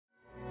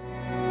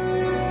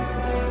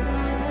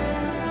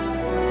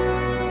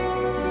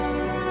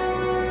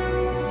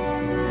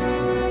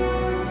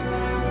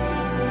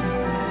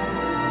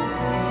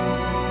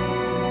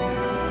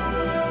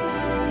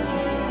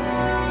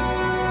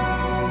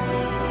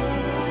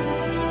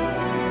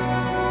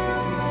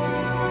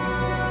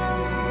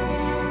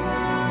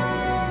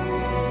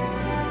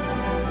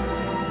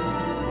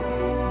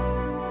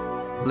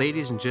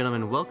Ladies and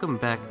gentlemen, welcome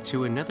back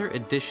to another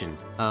edition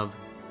of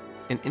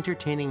An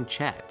Entertaining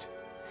Chat.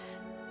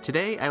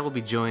 Today I will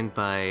be joined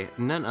by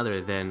none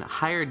other than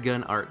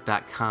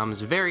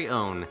HiredGunArt.com's very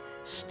own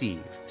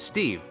Steve.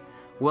 Steve,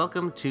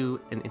 welcome to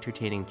An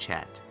Entertaining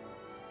Chat.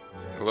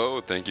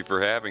 Hello, thank you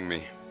for having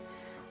me.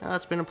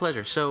 It's been a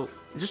pleasure. So,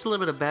 just a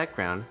little bit of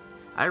background.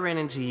 I ran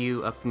into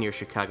you up near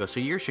Chicago, so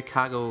you're a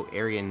Chicago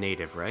area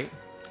native, right?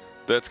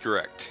 That's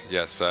correct.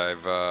 Yes,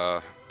 I've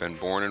been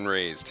born and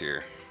raised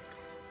here.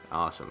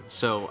 Awesome.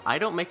 So I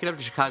don't make it up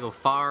to Chicago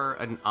far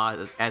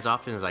as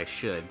often as I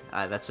should.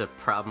 That's a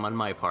problem on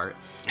my part.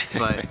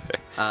 But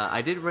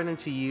I did run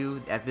into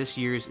you at this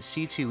year's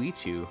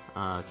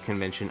C2E2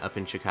 convention up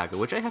in Chicago,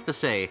 which I have to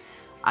say,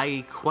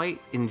 I quite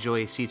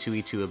enjoy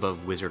C2E2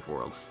 above Wizard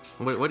World.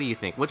 What do you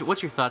think?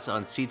 What's your thoughts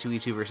on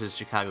C2E2 versus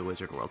Chicago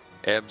Wizard World?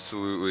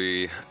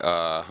 Absolutely,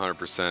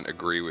 100%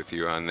 agree with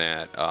you on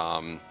that.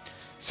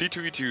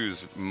 C2E2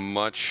 is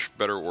much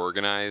better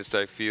organized,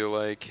 I feel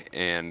like,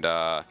 and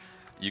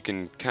you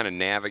can kind of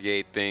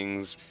navigate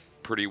things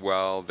pretty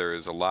well.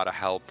 There's a lot of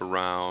help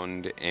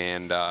around,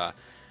 and I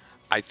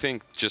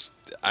think just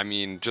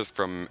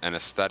from an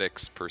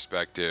aesthetics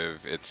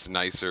perspective, it's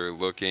nicer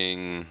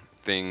looking.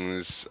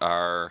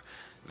 The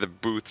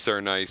booths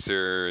are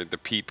nicer. The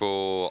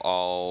people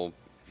all,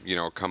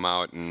 come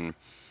out, and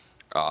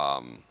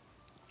I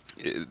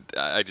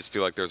just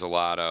feel like there's a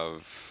lot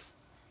of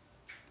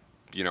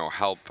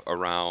help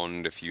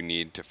around if you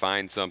need to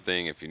find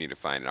something, if you need to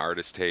find an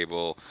artist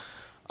table.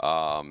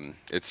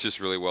 It's just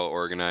really well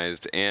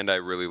organized, and I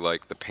really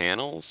like the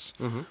panels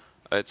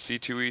at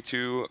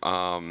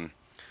C2E2.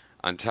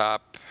 On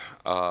top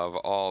of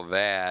all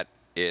that,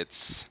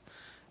 it's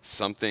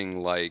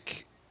something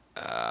like,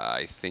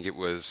 I think it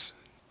was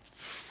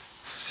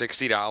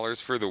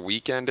 $60 for the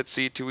weekend at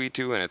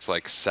C2E2, and it's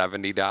like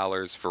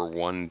 $70 for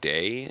one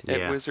day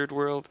at Wizard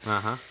World.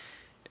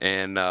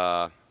 And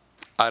I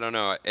don't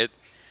know.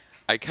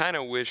 I kind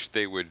of wish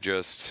they would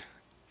just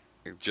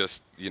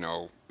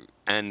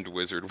end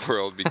Wizard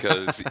World,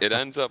 because it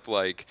ends up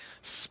like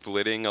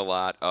splitting a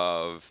lot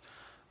of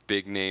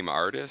big name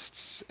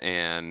artists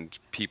and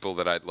people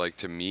that I'd like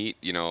to meet.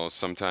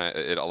 Sometimes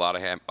a lot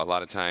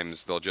of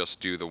times they'll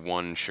just do the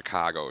one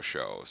Chicago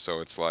show.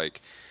 So it's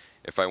like,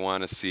 if I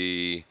want to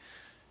see,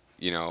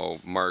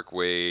 Mark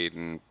Waid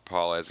and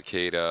Paul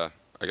Azaceta,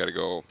 I got to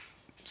go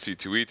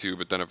C2E2.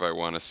 But then if I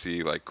want to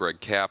see like Greg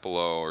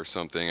Capello or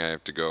something, I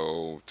have to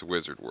go to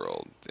Wizard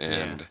World.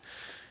 And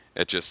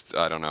it just,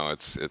 I don't know,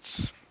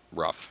 it's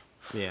rough.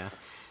 Yeah.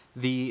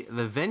 The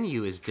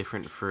venue is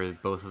different for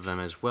both of them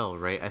as well,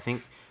 right? I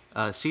think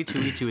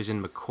C2E2 is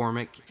in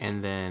McCormick,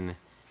 and then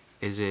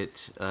is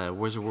it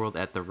Wizard World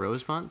at the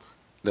Rosemont?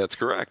 That's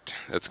correct.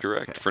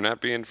 Okay. For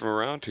not being from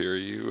around here,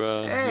 you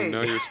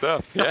know your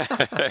stuff. Yeah.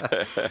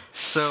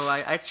 So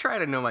I try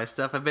to know my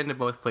stuff. I've been to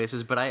both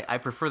places, but I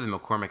prefer the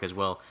McCormick as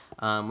well.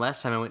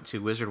 Last time I went to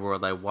Wizard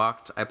World, I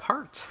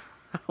parked.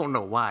 I don't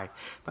know why.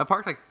 I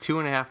parked like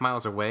 2.5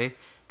 miles away,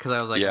 because I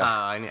was like,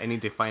 I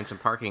need to find some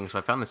parking. So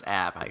I found this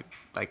app,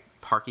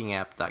 parking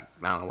app. I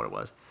don't know what it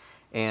was.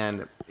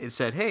 And it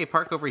said, hey,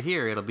 park over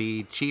here. It'll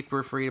be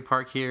cheaper for you to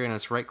park here, and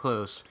it's right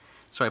close.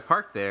 So I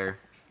parked there.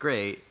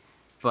 Great.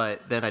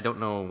 But then I don't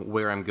know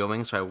where I'm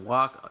going, so I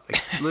walk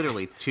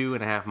literally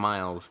 2.5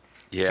 miles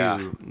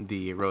to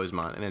the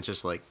Rosemont, and it's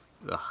just like,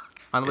 ugh.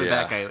 On the way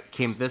back, I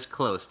came this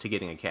close to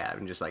getting a cab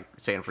and just like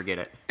saying, forget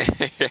it.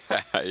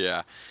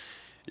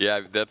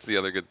 Yeah, that's the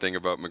other good thing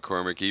about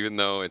McCormick. Even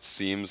though it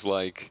seems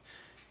like,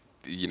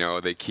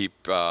 they keep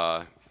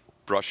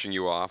brushing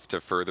you off to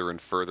further and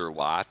further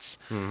lots,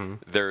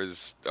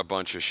 there's a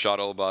bunch of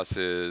shuttle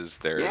buses,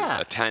 there's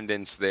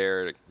attendants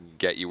there to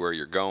get you where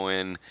you're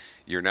going.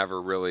 You're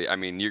never really,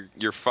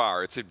 you're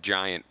far. It's a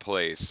giant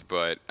place,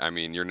 but,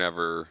 you're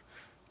never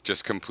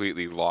just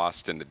completely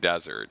lost in the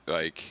desert.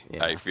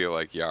 I feel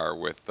like you are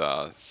with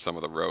some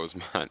of the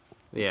Rosemont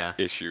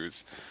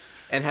issues.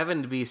 And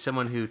having to be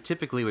someone who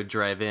typically would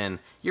drive in,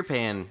 you're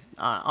paying,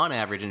 on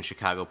average in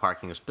Chicago,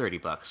 parking is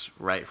 $30,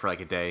 right, for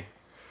like a day?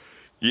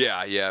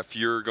 Yeah. If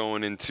you're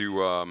going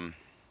into,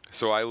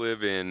 so I live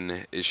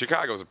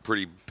Chicago's a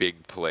pretty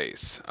big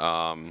place.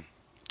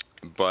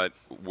 But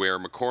where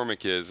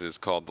McCormick is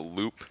called the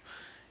Loop.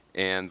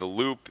 And the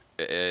Loop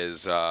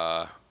is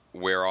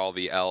where all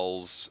the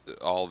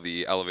all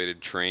the elevated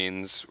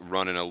trains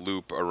run in a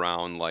loop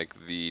around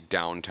like the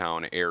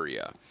downtown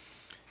area.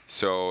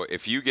 So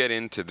if you get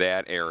into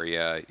that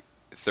area,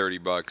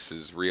 $30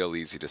 is real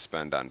easy to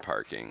spend on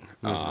parking.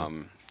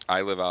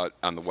 I live out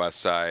on the west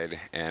side,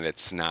 and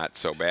it's not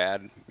so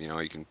bad.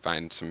 You can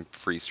find some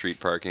free street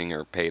parking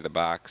or pay the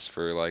box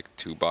for like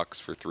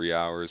 $2 for 3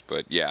 hours.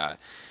 But yeah,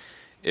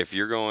 if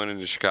you're going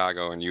into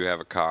Chicago and you have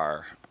a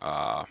car,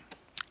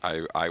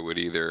 I would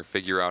either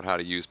figure out how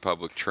to use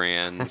public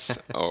trans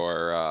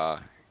or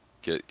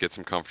get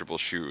some comfortable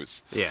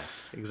shoes. Yeah,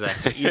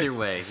 exactly. Either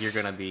way, you're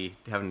going to be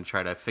having to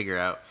try to figure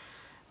out,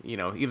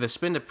 either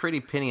spend a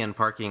pretty penny on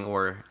parking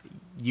or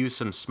use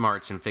some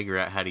smarts and figure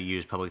out how to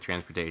use public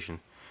transportation.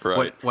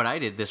 Right. What I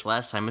did this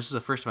last time, this is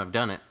the first time I've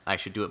done it. I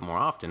should do it more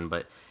often,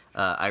 but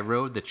I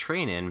rode the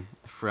train in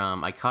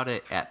from. I caught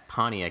it at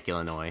Pontiac,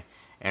 Illinois,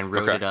 and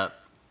rode Okay. it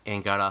up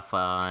and got off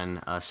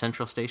on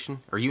Central Station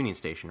or Union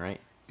Station, right?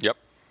 Yep.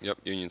 Yep.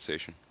 Union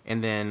Station.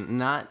 And then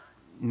not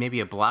maybe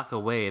a block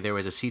away, there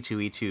was a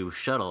C2E2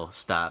 shuttle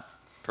stop,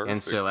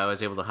 and so Perfect. I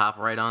was able to hop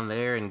right on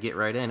there and get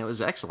right in. It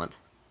was excellent.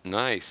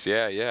 Nice.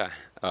 Yeah. Yeah.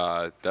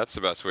 That's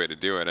the best way to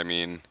do it. I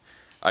mean,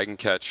 I can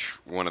catch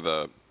one of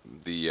the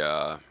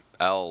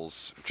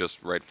L's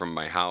just right from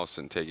my house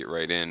and take it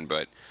right in,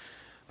 but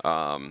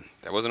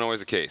that wasn't always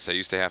the case. I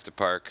used to have to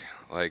park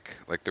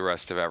like the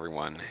rest of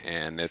everyone,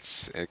 and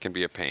it can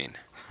be a pain.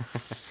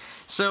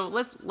 So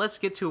let's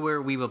get to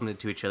where we bumped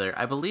into each other.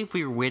 I believe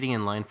we were waiting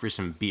in line for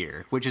some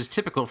beer, which is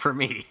typical for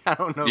me. I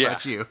don't know Yeah,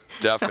 about you.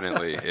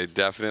 definitely.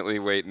 Definitely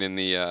waiting in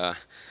the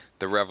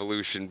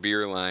Revolution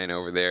beer line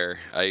over there.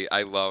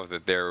 I love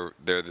that they're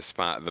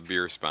the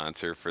beer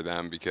sponsor for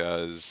them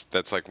because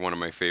that's like one of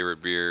my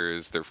favorite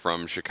beers. They're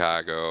from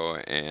Chicago,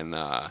 and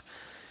I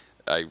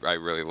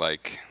really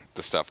like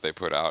the stuff they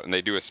put out. And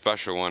they do a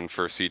special one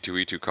for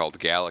C2E2 called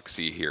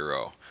Galaxy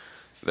Hero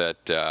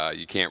that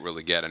you can't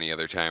really get any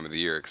other time of the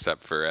year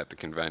except for at the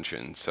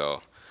convention.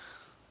 So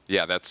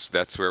yeah,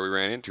 that's where we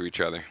ran into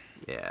each other.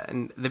 Yeah,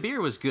 and the beer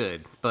was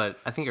good, but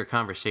I think our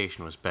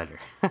conversation was better.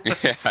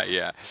 Yeah,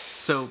 yeah.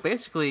 So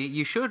basically,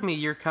 you showed me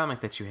your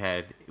comic that you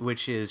had,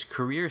 which is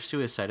Career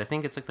Suicide. I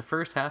think it's like the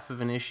first half of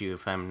an issue,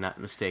 if I'm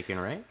not mistaken,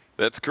 right?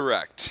 That's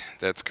correct.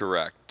 That's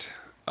correct.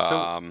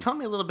 So tell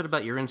me a little bit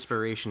about your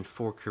inspiration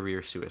for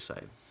Career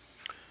Suicide.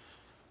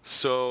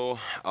 So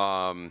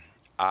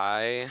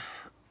I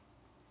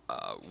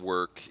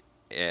work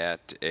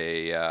at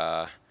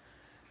an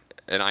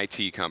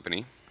IT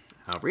company.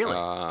 Oh,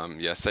 really?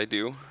 Yes, I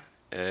do.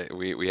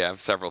 We have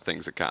several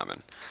things in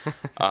common.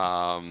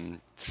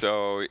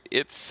 So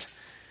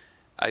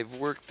I've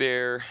worked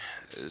there.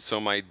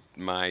 So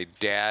my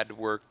dad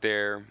worked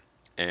there,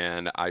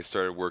 and I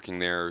started working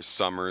there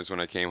summers when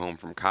I came home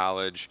from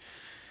college,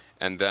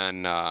 and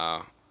then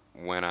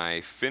when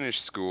I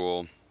finished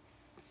school,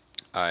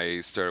 I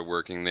started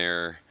working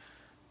there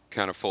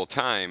kind of full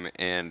time,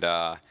 and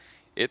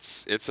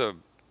it's a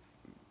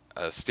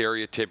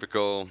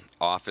stereotypical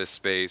office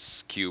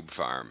space cube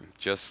farm,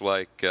 just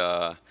like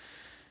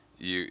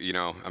you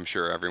know I'm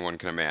sure everyone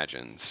can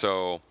imagine.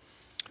 So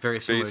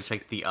Very similar bas- to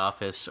like The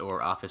Office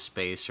or Office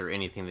Space or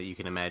anything that you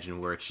can imagine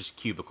where it's just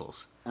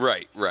cubicles.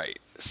 right, right.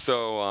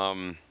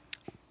 So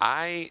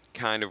I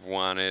kind of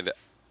wanted.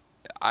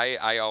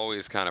 I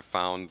always kind of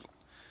found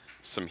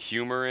some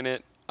humor in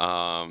it.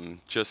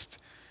 Just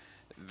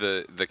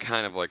the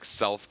kind of like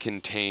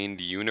self-contained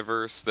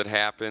universe that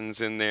happens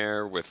in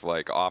there with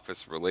like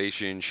office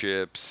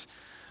relationships,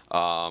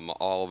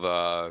 all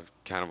the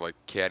kind of like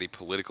catty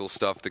political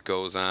stuff that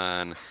goes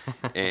on,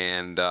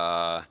 and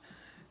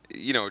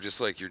you know, just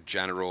like your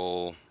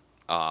general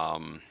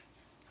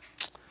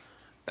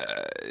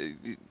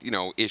you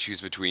know issues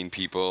between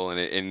people,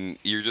 and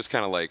you're just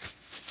kind of like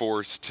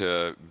forced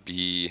to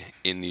be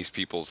in these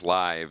people's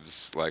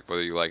lives, like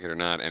whether you like it or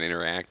not, and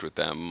interact with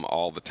them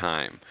all the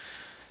time.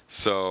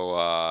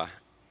 So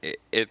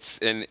it's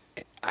and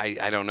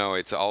I don't know.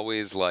 It's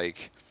always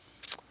like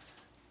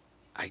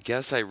I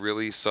guess I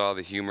really saw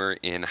the humor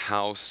in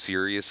how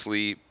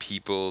seriously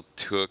people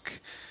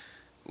took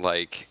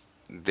like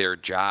their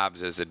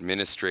jobs as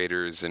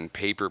administrators and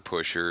paper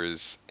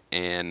pushers,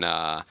 and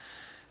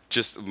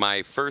just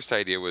my first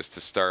idea was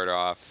to start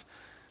off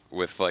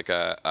with like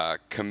a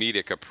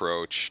comedic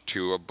approach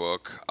to a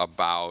book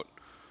about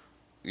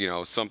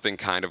something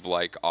kind of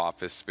like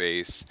Office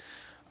Space,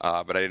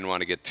 but I didn't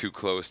want to get too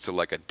close to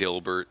like a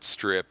Dilbert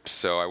strip,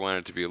 so I wanted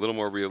it to be a little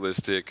more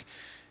realistic,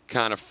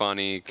 kind of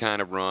funny,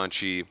 kind of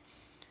raunchy.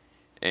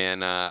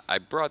 And I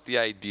brought the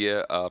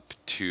idea up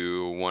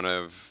to one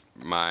of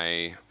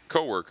my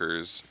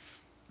coworkers,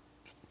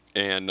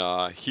 and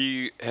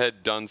he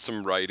had done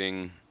some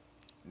writing,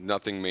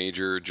 nothing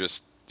major,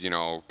 just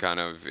kind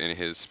of in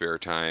his spare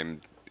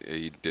time.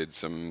 He did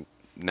some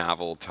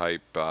novel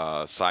type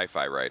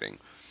sci-fi writing.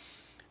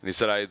 And he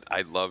said,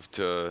 I'd love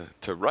to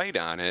write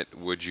on it.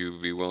 Would you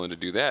be willing to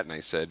do that? And I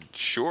said,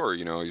 sure.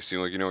 You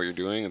seem like you know what you're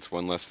doing. It's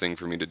one less thing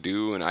for me to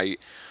do. And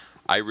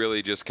I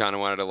really just kind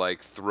of wanted to like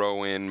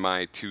throw in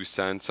my 2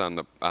 cents on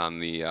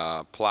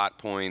the plot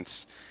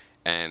points,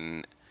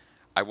 and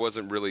I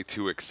wasn't really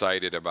too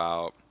excited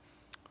about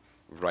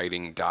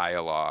writing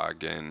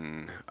dialogue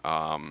and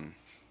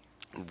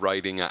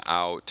writing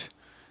out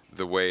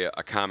the way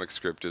a comic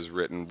script is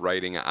written,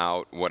 writing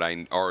out what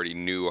I already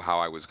knew how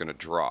I was going to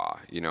draw.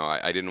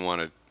 I didn't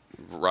want to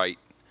write,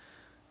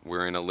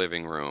 we're in a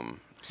living room,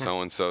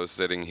 so and so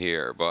sitting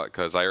here, but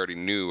because I already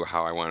knew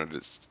how I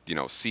wanted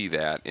to, see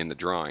that in the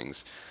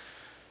drawings.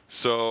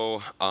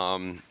 So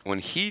when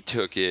he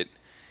took it,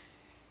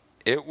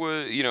 it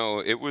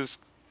was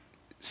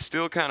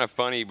still kind of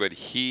funny, but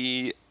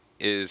he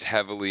is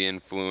heavily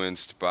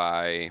influenced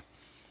by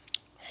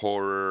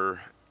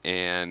horror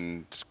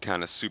and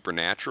kind of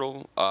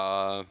supernatural,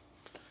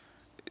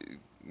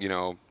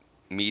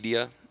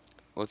 media,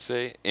 let's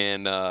say.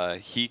 And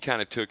he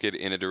kind of took it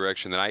in a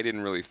direction that I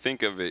didn't really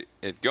think of it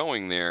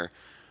going there.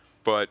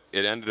 but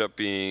it ended up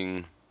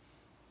being,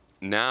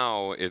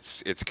 now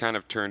it's kind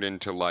of turned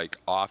into like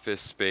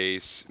Office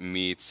Space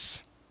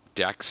meets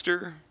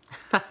Dexter,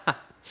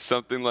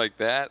 something like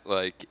that.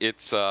 Like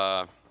it's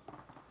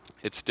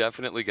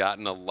definitely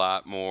gotten a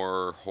lot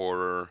more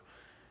horror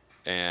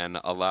and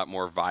a lot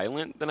more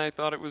violent than I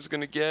thought it was going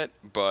to get,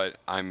 but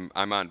I'm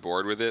on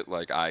board with it.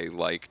 Like, I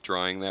like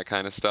drawing that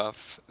kind of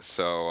stuff.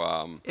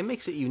 So It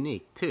makes it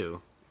unique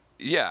too.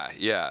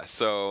 yeah.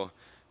 So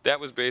that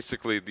was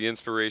basically the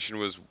inspiration.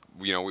 Was,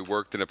 we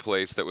worked in a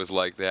place that was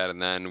like that,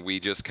 and then we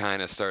just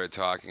kind of started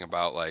talking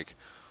about like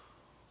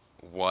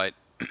what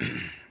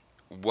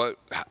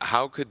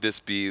how could this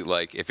be,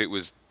 like, if it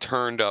was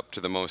turned up to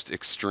the most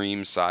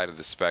extreme side of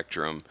the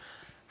spectrum,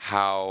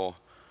 how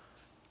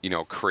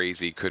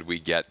crazy could we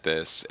get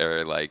this?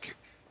 Or like,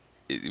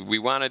 we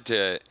wanted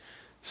to,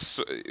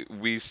 so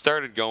we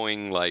started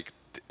going like,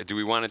 do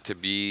we want it to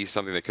be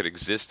something that could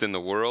exist in the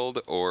world,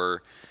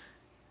 or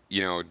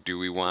do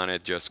we want to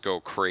just go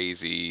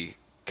crazy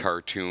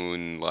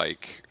cartoon,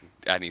 like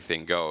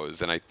anything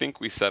goes? And I think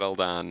we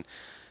settled on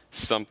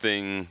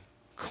something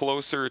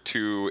closer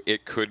to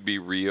it could be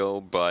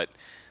real, but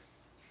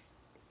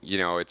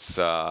it's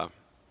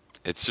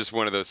just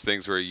one of those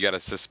things where you got to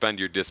suspend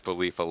your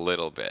disbelief a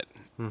little bit.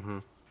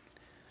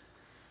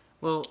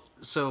 Well,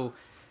 so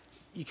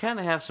you kind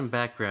of have some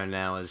background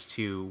now as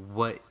to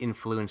what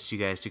influenced you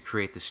guys to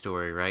create the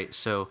story, right?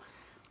 So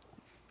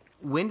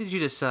when did you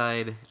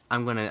decide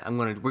we're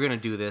gonna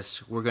do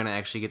this? We're gonna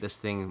actually get this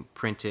thing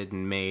printed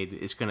and made.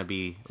 It's gonna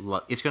be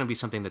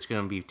something that's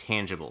gonna be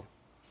tangible.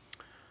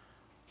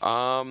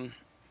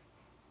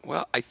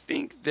 Well, I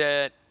think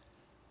that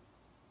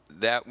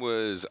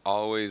was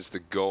always the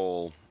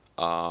goal.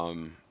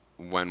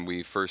 When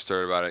we first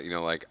started about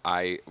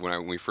it,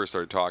 when we first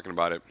started talking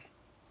about it,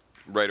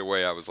 right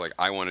away I was like,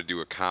 I want to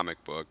do a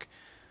comic book,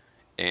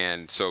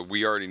 and so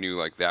we already knew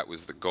like that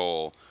was the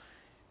goal.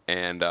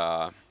 And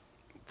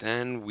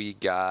then we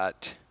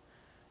got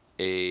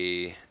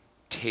a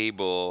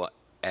table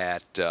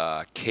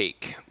at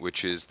Cake,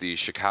 which is the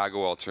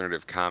Chicago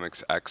Alternative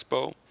Comics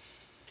Expo,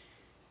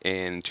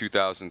 in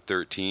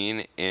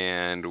 2013.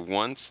 And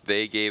once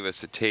they gave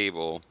us a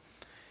table,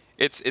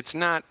 it's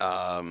not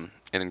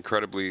an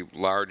incredibly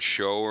large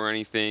show or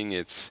anything.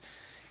 It's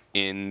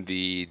in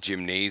the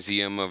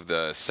gymnasium of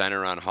the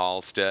center on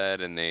Halstead,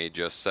 and they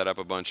just set up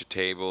a bunch of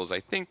tables. I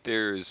think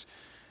there's,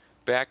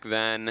 back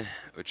then,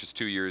 which is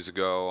 2 years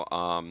ago,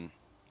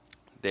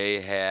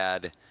 they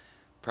had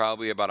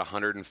probably about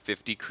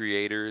 150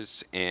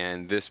 creators,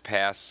 and this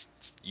past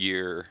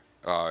year,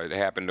 it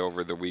happened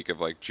over the week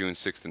of like June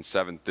 6th and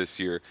 7th this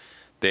year,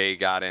 they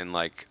got in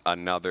like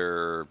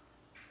another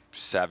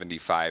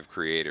 75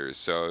 creators.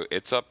 So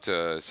it's up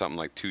to something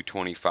like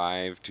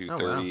 225,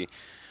 230. Oh, wow.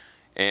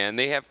 And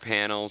they have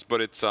panels,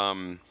 but it's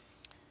I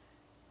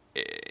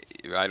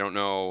don't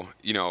know,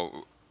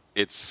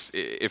 it's,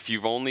 if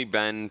you've only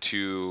been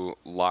to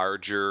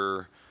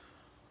larger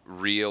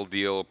real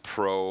deal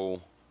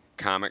pro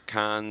comic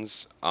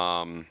cons,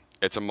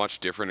 it's a much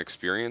different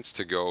experience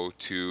to go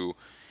to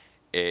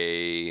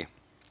a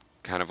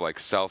kind of like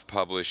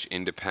self-published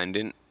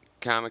independent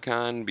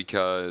Comic-Con,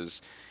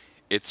 because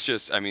it's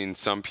just, I mean,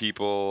 some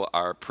people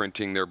are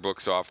printing their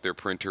books off their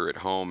printer at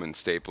home and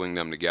stapling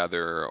them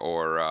together,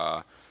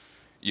 or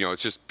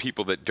it's just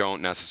people that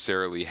don't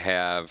necessarily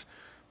have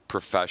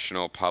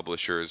professional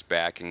publishers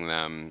backing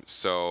them.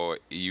 So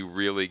you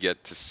really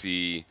get to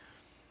see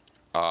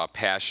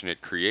passionate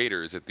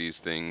creators at these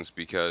things,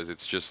 because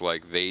it's just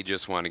like they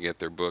just want to get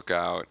their book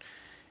out.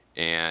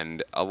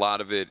 And a lot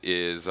of it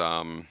is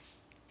like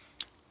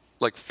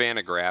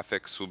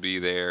Fantagraphics will be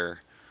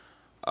there,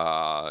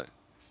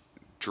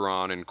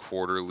 Drawn and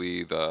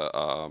Quarterly, it's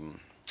a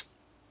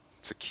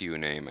Q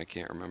name, I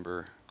can't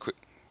remember.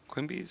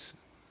 Quimby's?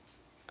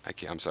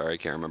 I'm sorry, I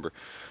can't remember.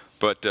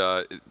 But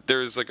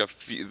there's like a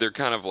few, they're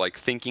kind of like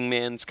Thinking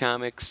Man's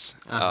comics.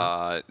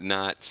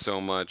 Not so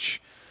much,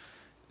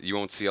 you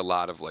won't see a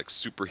lot of like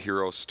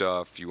superhero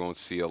stuff. You won't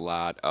see a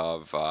lot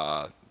of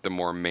the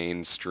more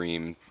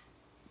mainstream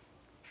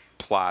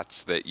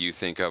plots that you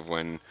think of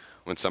when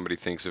somebody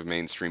thinks of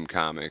mainstream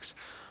comics.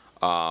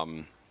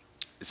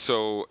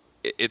 So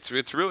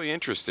it's really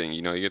interesting.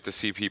 You get to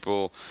see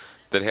people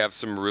that have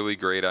some really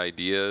great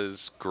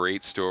ideas,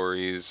 great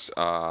stories.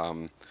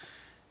 I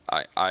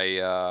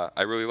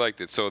really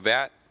liked it. So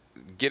that,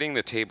 getting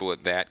the table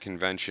at that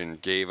convention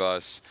gave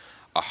us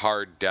a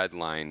hard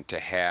deadline to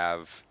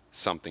have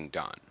something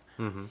done.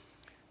 Mm-hmm.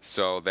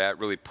 So that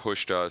really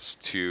pushed us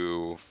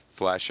to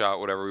flesh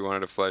out whatever we wanted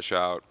to flesh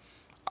out.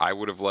 I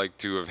would have liked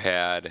to have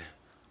had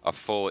a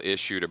full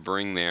issue to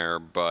bring there,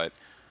 but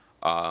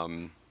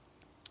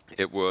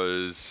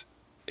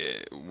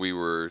we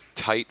were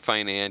tight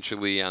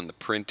financially on the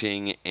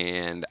printing,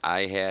 and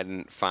I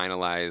hadn't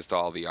finalized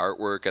all the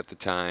artwork at the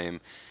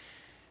time.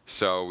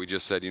 So we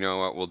just said, you know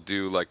what, we'll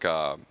do like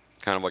a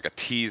kind of like a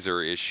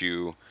teaser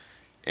issue,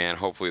 and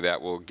hopefully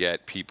that will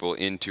get people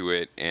into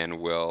it, and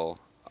we'll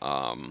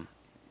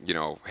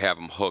have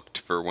them hooked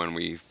for when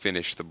we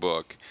finish the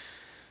book.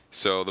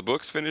 So the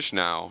book's finished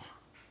now.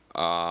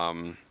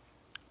 I'm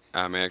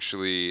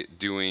actually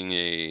doing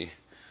a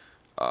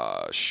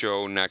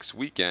show next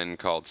weekend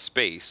called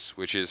Space,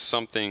 which is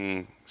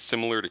something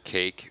similar to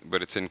Cake,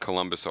 but it's in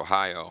Columbus,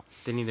 Ohio.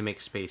 They need to make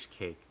space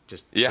cake.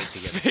 Just Yeah, take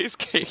together. Space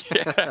Cake.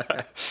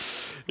 Yeah.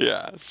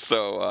 Yeah.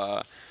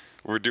 So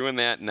we're doing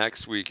that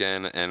next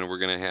weekend, and we're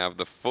going to have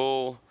the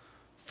full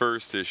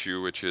first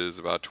issue, which is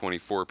about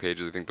 24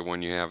 pages. I think the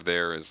one you have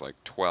there is like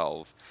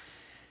 12.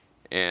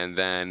 And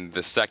then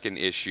the second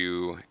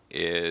issue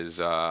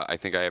is, I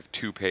think I have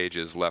 2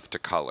 pages left to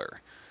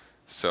color.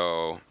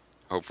 So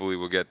hopefully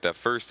we'll get that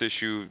first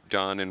issue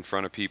done in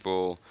front of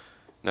people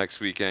next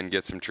weekend,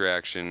 get some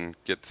traction,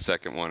 get the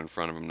second one in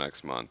front of them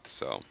next month.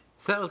 So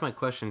So that was my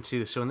question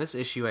too. So in this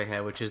issue I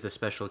have, which is the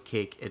special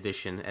cake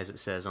edition, as it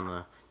says on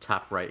the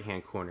top right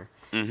hand corner,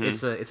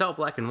 it's all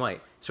black and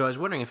white. So I was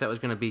wondering if that was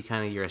going to be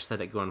kind of your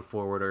aesthetic going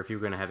forward, or if you were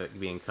going to have it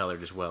being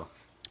colored as well.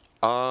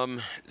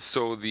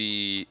 So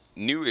the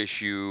new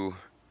issue,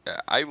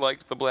 I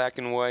liked the black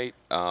and white.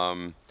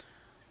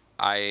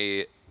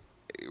 I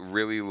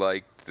really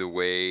liked the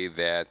way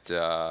that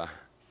The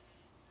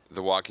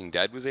Walking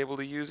Dead was able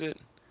to use it,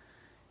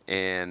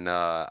 and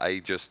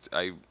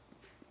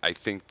I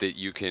think that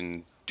you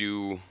can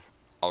do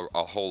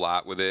a whole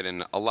lot with it,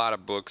 and a lot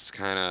of books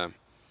kind of,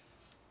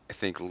 I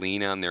think,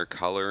 lean on their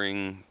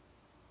coloring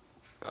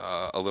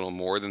a little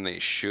more than they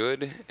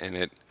should,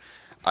 and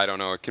I don't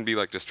know, it can be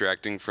like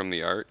distracting from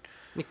the art.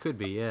 It could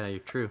be, yeah, you're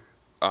true.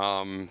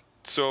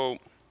 So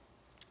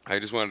I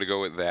just wanted to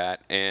go with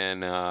that,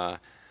 and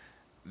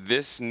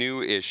this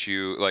new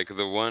issue, like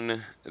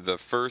the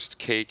first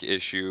Cake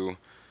issue,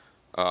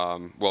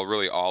 well,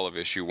 really all of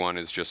issue 1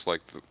 is just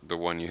like the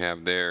one you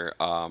have there,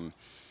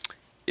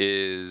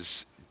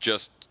 is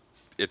just,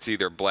 it's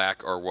either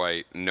black or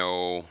white,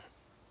 no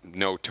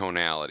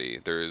tonality.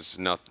 There's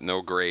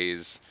no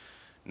grays,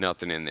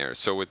 nothing in there.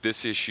 So with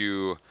this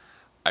issue,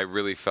 I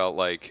really felt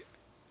like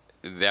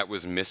that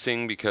was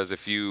missing, because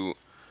if you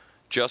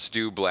just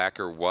do black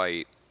or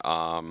white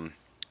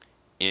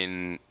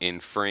in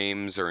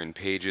frames or in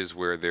pages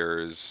where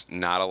there's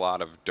not a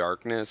lot of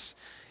darkness,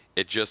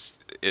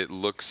 it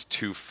looks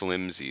too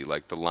flimsy.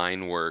 Like the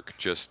line work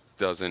just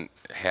doesn't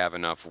have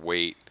enough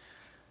weight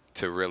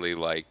to really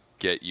like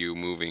get you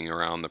moving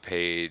around the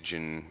page,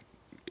 and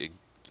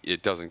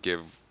it doesn't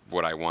give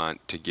what I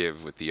want to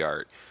give with the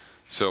art.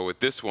 So with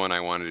this one,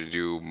 I wanted to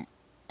do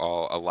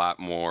a lot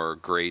more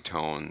gray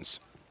tones,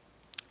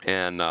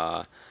 and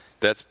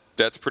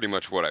that's pretty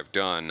much what I've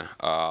done.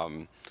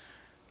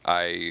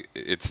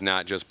 It's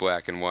not just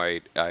black and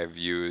white. I've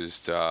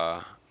used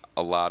a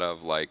lot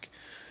of like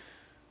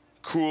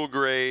cool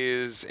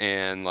grays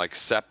and like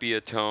sepia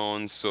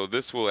tones. So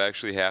this will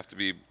actually have to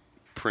be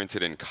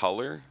printed in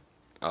color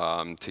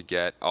to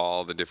get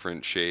all the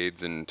different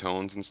shades and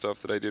tones and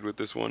stuff that I did with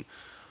this one.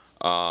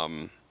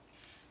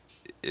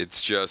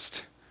 It's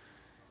just,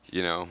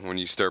 when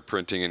you start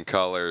printing in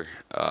color,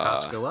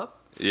 Costs go up?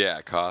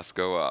 yeah, costs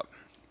go up.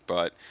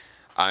 But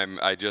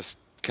I just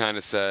kind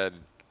of said,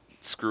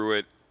 screw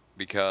it,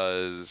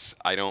 because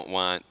I don't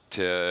want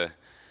the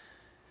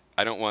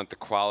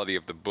quality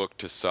of the book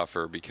to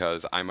suffer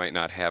because I might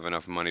not have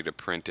enough money to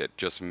print it.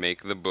 Just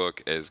make the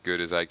book as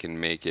good as I can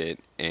make it,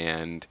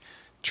 and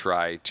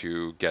try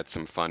to get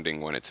some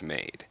funding when it's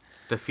made.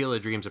 The Field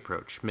of Dreams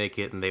approach. Make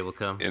it and they will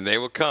come. And they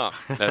will come.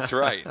 That's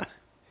right.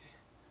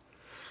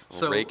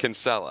 So, Ray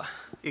Kinsella.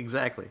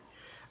 Exactly.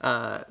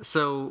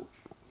 So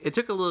it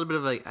took a little bit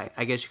of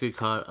I guess you could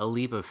call it a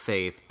leap of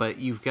faith, but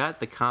you've got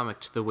the comic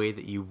to the way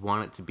that you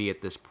want it to be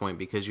at this point,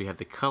 because you have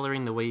the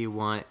coloring the way you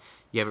want,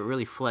 you have it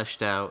really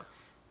fleshed out,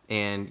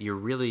 and you're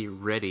really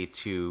ready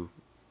to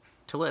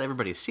let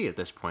everybody see it at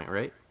this point,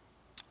 right?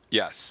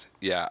 Yes.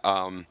 Yeah.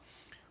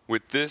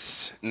 With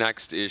this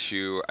next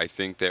issue, I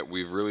think that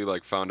we've really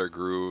found our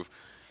groove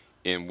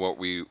in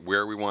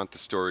where we want the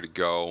story to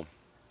go.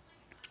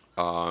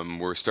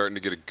 We're starting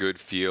to get a good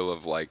feel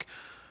of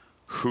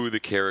who the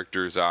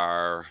characters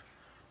are,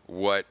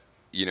 what,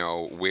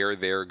 where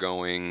they're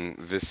going.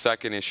 This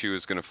second issue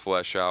is going to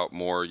flesh out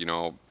more,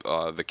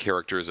 the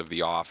characters of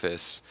The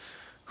Office,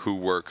 who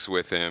works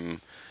with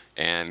him,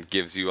 and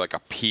gives you a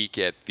peek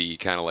at the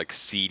kind of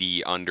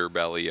seedy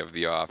underbelly of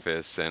The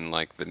Office and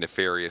the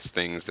nefarious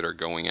things that are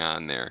going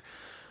on there.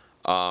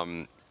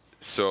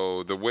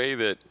 So the way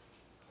that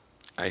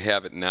I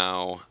have it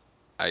now,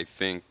 I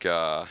think,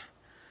 I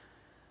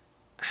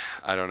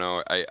don't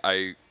know,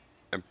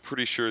 I'm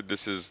pretty sure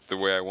this is the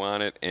way I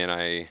want it, and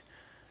I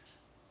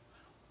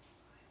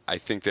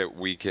think that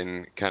we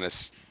can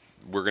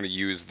we're going to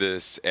use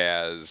this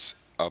as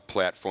a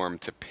platform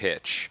to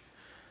pitch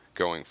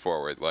going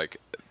forward.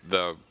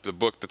 The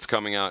book that's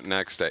coming out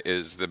next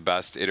is the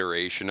best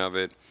iteration of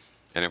it,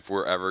 and if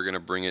we're ever going to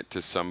bring it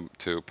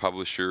to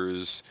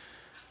publishers,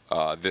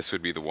 this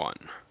would be the one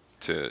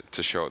to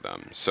show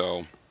them.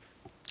 So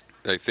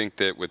I think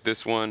that with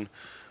this one,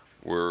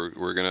 we're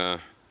going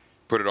to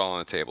put it all on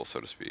the table, so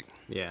to speak.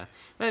 Yeah.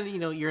 And,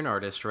 you're an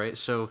artist, right?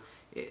 So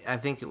I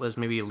think it was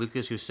maybe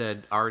Lucas who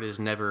said art is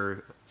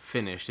never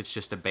finished, it's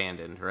just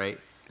abandoned, right?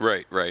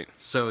 Right, right.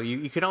 So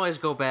you can always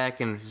go back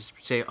and just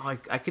say, oh,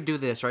 I could do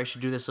this, or I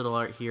should do this little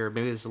art here,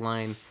 maybe this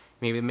line,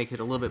 maybe make it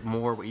a little bit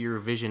more what your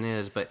vision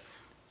is. But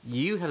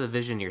you have a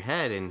vision in your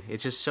head, and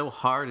it's just so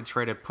hard to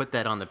try to put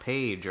that on the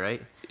page,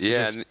 right?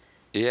 Yeah, Just,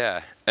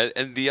 yeah.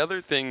 And the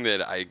other thing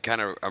that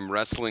I'm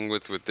wrestling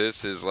with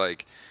this is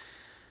like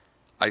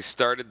I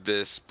started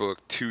this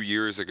book 2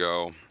 years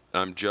ago.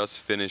 I'm just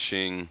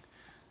finishing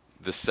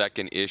the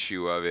second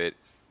issue of it,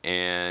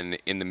 and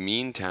in the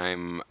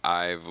meantime,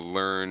 I've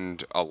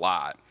learned a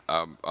lot.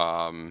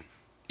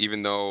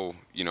 Even though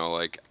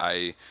like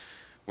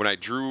when I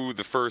drew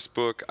the first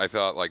book, I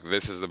thought like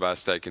this is the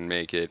best I can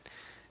make it,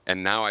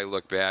 and now I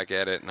look back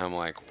at it and I'm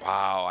like,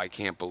 wow, I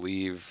can't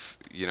believe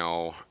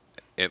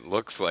it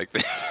looks like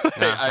this.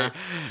 uh-huh.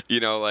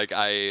 Like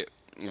I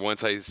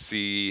once I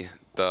see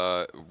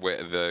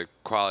the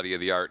quality of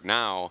the art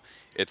now,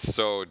 it's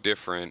so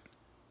different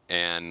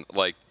and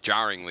like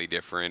jarringly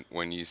different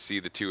when you see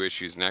the two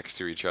issues next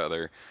to each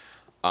other.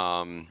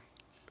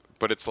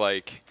 But it's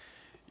like,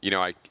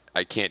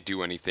 I can't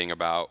do anything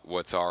about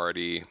what's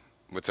already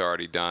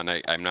done.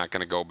 I'm not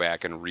going to go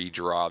back and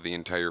redraw the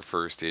entire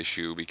first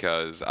issue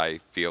because I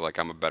feel like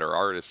I'm a better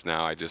artist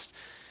now. I just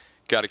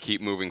got to keep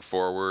moving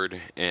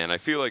forward. And I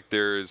feel like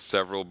there's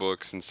several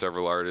books and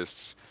several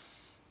artists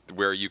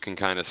where you can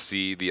kind of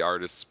see the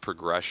artist's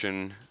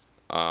progression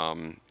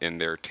in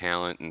their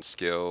talent and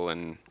skill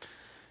and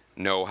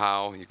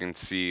know-how. You can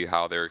see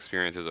how their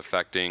experience is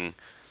affecting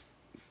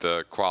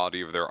the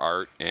quality of their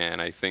art,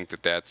 and I think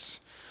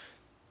that's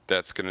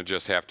going to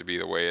just have to be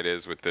the way it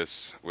is with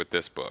this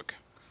book.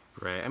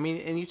 Right. I mean,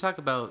 and you talk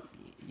about,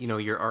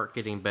 your art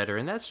getting better,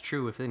 and that's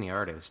true with any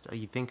artist.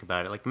 You think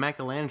about it. Like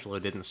Michelangelo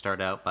didn't start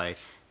out by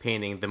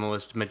painting the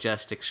most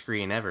majestic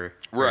screen ever.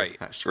 Right.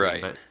 Not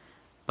screen, Right.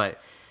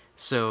 But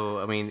so,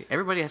 I mean,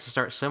 everybody has to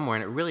start somewhere,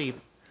 and it really,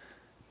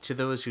 to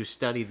those who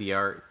study the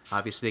art,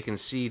 obviously they can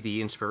see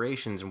the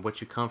inspirations and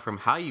what you come from,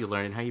 how you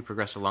learn, and how you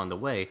progress along the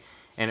way.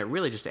 And it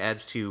really just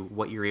adds to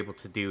what you're able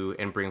to do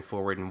and bring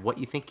forward and what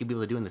you think you'll be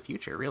able to do in the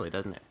future, really,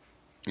 doesn't it?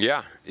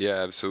 Yeah,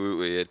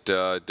 absolutely. It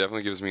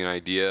definitely gives me an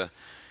idea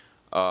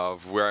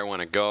of where I want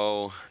to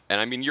go. And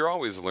I mean, you're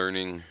always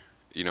learning,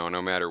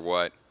 no matter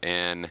what.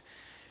 And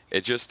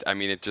it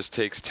just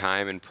takes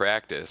time and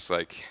practice.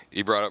 Like,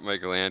 he brought up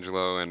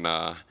Michelangelo, and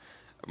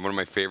one of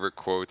my favorite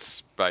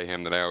quotes by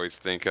him that I always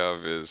think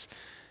of is,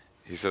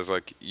 he says,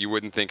 like, you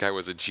wouldn't think I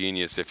was a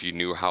genius if you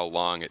knew how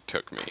long it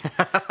took me.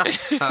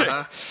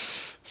 Uh-huh.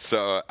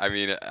 So, I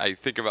mean, I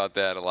think about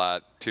that a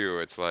lot, too.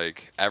 It's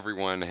like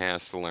everyone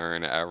has to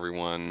learn.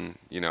 Everyone,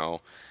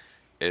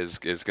 is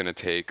going to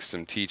take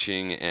some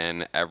teaching,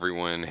 and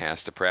everyone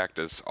has to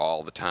practice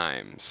all the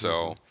time.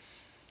 So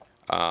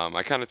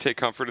I kind of take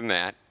comfort in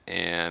that,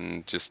 and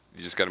you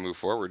just got to move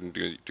forward and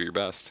do your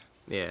best.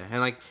 Yeah,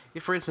 and like,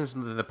 for instance,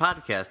 the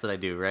podcast that I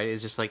do, right,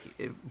 is just like,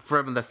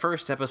 from the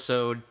first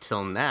episode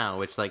till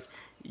now, it's like,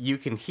 you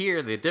can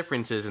hear the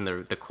differences in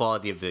the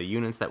quality of the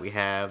units that we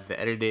have, the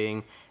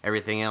editing,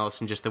 everything else,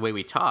 and just the way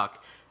we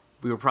talk.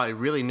 We were probably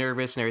really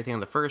nervous and everything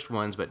on the first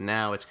ones, but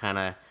now it's kind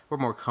of, we're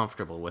more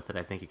comfortable with it,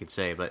 I think you could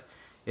say. But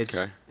it's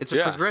Okay. it's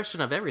a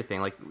progression of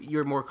everything. Like,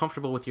 you're more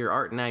comfortable with your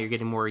art now. You're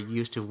getting more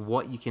used to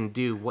what you can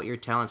do, what your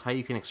talents, how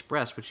you can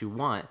express what you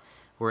want.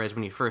 Whereas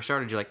when you first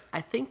started, you're like,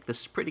 I think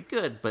this is pretty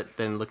good. But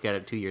then look at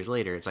it 2 years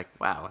later, it's like,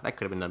 wow, that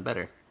could have been done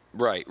better.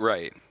 Right,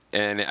 right.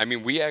 And I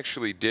mean, we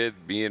actually did,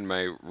 me and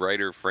my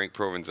writer, Frank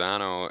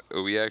Provenzano,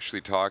 we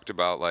actually talked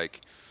about,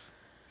 like,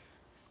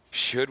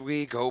 should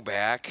we go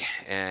back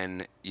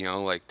and,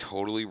 like,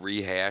 totally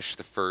rehash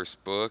the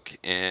first book?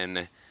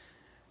 And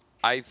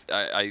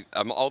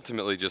I'm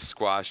ultimately just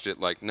squashed it,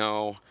 like,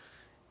 no,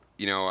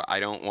 I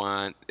don't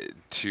want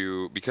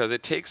to, because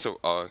it takes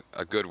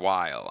a good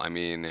while. I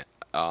mean,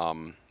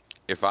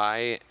 if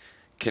I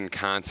can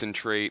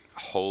concentrate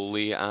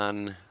wholly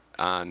on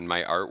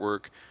my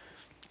artwork,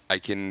 I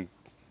can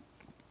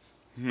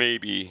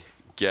maybe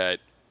get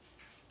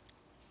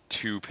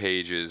 2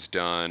 pages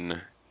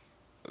done.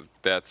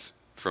 That's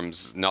from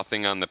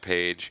nothing on the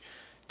page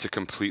to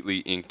completely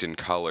inked and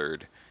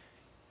colored,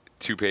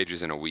 2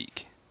 pages in a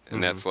week.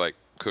 And that's like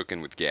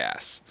cooking with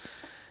gas.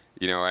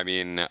 I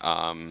mean,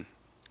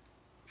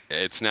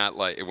 it's not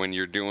like when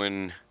you're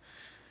doing,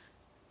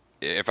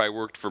 if I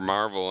worked for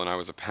Marvel and I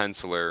was a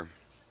penciler,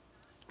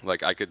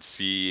 like, I could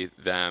see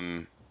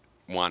them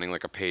wanting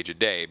like a page a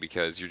day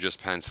because you're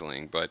just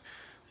penciling. But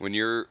when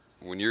you're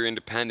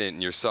independent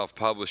and you're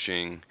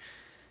self-publishing,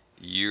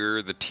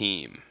 you're the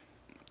team.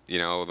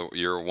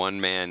 You're a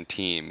one-man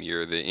team.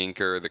 You're the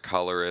inker, the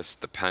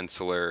colorist, the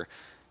penciler.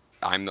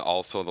 I'm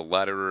also the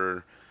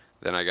letterer.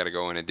 Then I got to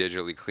go in and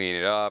digitally clean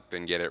it up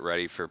and get it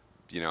ready for,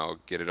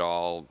 get it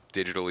all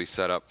digitally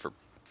set up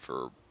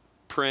for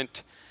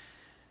print.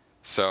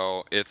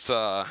 So it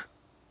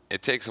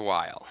takes a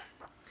while.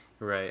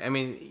 Right. I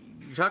mean,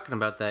 you're talking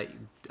about that.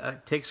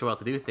 It takes a while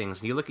to do things.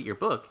 And you look at your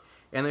book,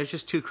 and there's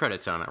just 2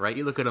 credits on it, right?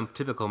 You look at a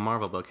typical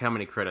Marvel book. How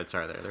many credits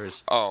are there?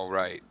 There's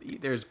Right.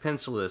 There's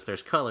pencilist,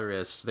 there's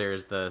colorist,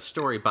 there's the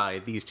story by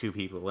these 2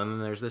 people, and then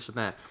there's this and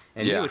that.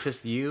 And Yeah. it's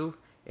just you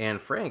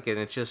and Frank, and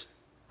it's just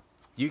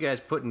you guys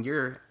putting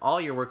all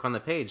your work on the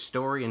page,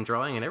 story and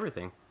drawing and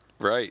everything.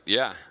 Right.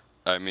 Yeah.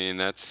 I mean,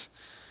 that's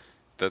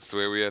the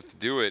way we have to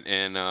do it.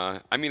 And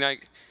I mean, I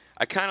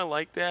kind of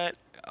like that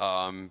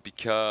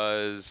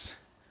because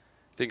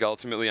I think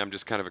ultimately I'm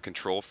just kind of a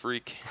control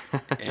freak,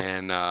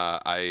 and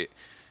I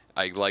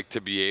like to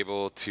be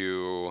able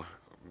to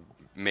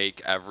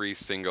make every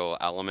single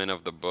element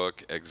of the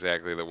book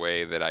exactly the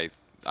way that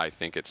I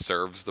think it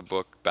serves the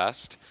book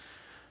best.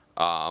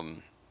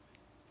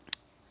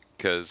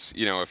 Because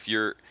if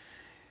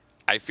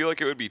I feel like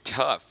it would be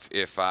tough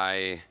if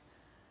I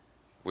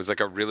was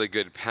like a really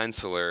good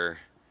penciler,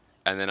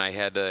 and then I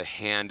had to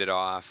hand it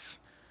off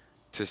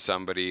to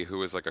somebody who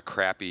was like a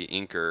crappy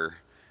inker,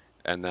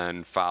 and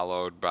then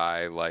followed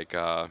by like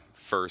a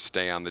first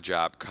day on the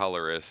job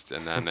colorist,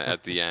 and then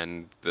at the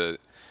end the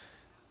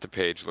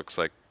page looks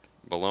like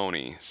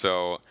baloney.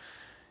 So,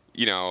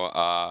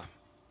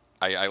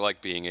 I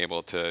like being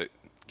able to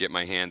get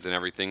my hands in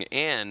everything,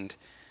 and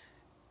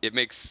it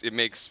makes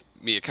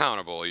me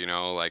accountable.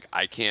 Like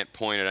I can't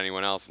point at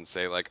anyone else and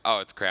say like, oh,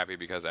 it's crappy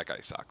because that guy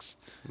sucks.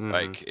 Mm-hmm.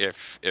 Like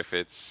if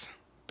it's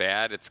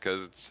bad, it's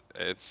because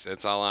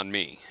it's all on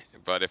me.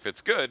 But if it's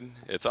good,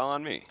 it's all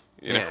on me.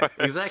 Yeah,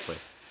 exactly.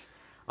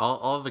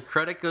 All the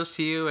credit goes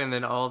to you, and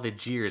then all the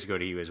jeers go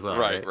to you as well.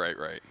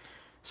 Right.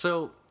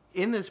 So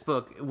in this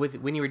book,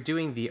 when you were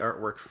doing the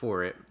artwork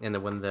for it, and the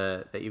one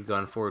that you've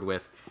gone forward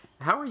with,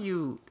 how are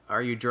you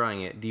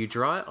drawing it? Do you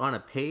draw it on a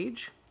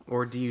page,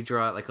 or do you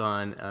draw it like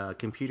on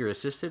computer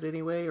assisted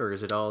anyway, or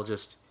is it all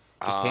just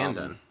hand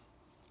done?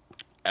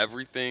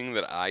 Everything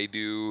that I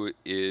do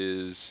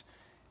is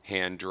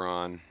hand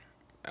drawn.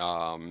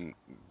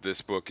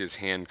 This book is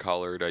hand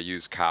colored. I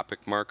use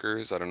Copic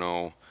markers. I don't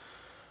know.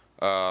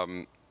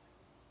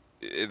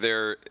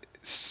 They're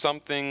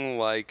something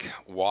like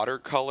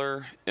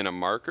watercolor in a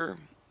marker,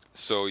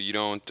 so you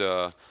don't.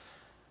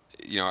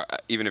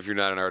 Even if you're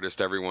not an artist,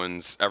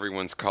 everyone's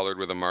colored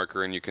with a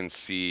marker, and you can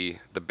see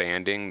the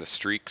banding, the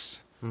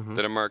streaks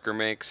that a marker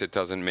makes. It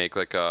doesn't make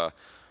like a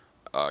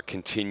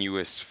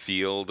continuous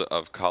field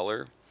of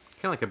color.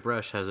 Kind of like a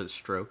brush has its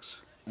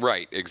strokes.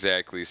 Right,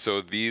 exactly. So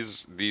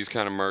these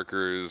kind of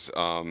markers,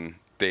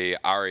 they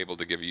are able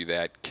to give you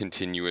that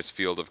continuous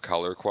field of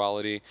color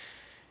quality,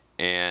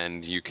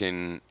 and you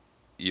can,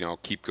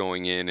 keep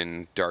going in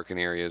and darken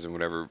areas and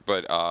whatever.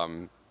 But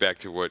back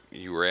to what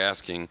you were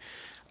asking,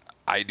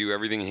 I do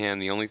everything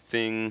hand. The only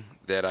thing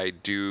that I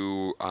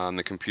do on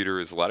the computer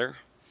is letter,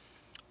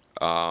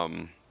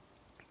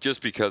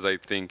 just because I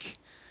think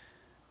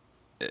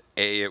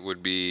it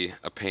would be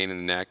a pain in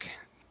the neck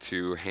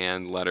to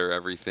hand letter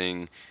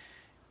everything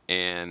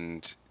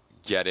and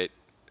get it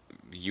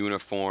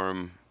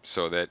uniform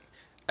so that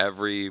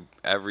every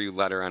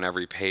letter on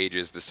every page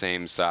is the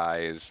same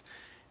size,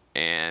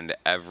 and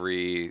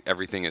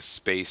everything is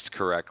spaced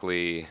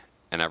correctly,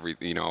 and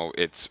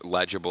it's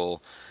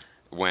legible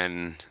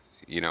when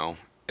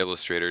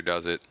Illustrator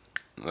does it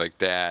like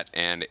that,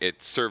 and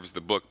it serves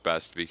the book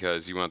best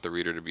because you want the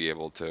reader to be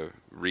able to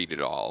read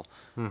it all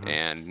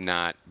and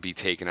not be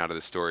taken out of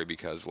the story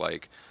because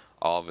like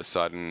all of a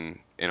sudden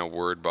in a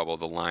word bubble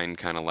the line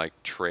kind of like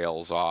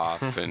trails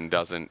off and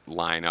doesn't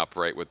line up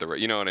right with the,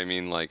 you know what I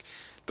mean? Like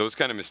those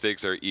kind of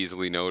mistakes are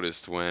easily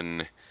noticed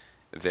when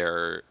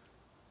they're,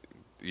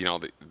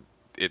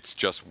 it's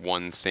just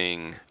one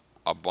thing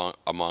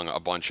among a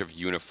bunch of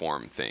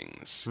uniform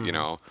things,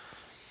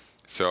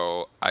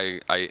 So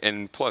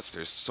and plus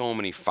there's so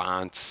many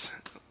fonts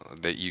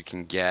that you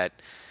can get.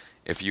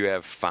 If you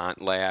have Font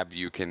Lab,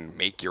 you can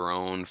make your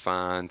own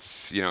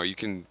fonts. You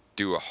can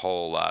do a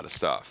whole lot of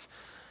stuff.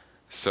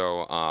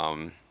 So,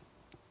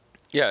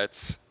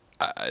 that's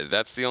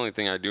the only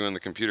thing I do on the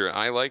computer.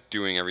 I like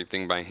doing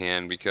everything by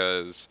hand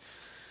because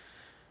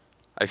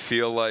I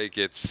feel like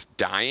it's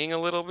dying a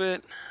little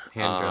bit.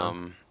 Hand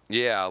drawn.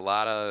 Yeah, a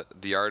lot of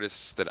the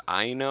artists that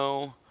I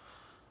know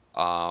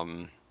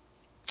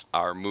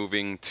are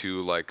moving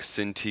to like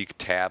Cintiq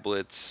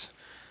tablets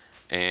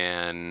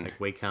and Like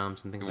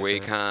Wacom's and things like that.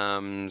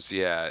 Wacom's,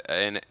 yeah.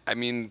 And I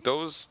mean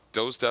those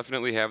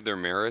definitely have their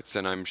merits,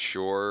 and I'm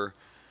sure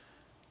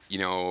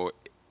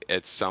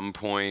at some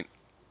point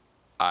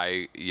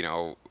I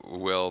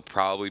will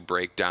probably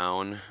break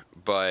down,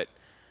 but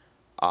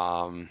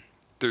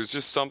there's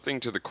just something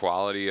to the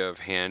quality of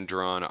hand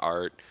drawn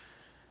art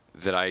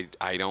that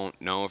I don't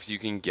know if you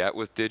can get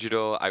with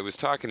digital. I was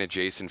talking to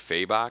Jason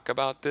Fabach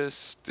about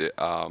this.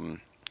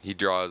 He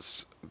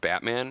draws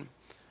Batman.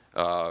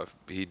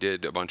 He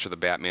did a bunch of the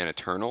Batman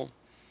Eternal.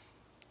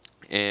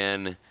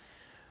 And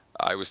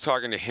I was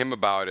talking to him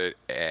about it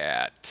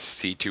at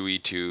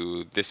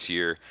C2E2 this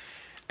year,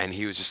 and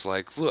he was just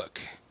like,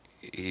 look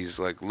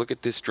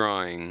at this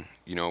drawing.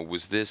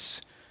 Was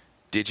this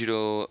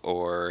digital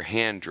or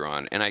hand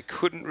drawn? And I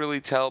couldn't really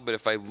tell, but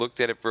if I looked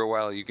at it for a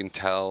while, you can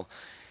tell.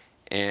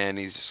 And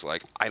he's just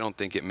like, I don't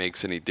think it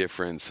makes any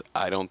difference.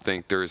 I don't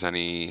think there's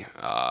any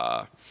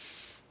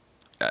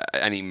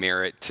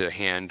merit to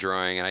hand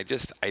drawing, and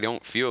I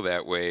don't feel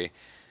that way.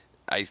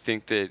 I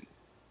think that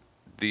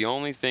the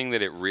only thing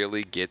that it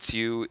really gets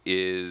you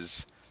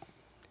is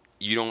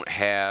you don't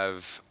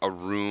have a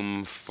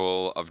room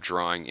full of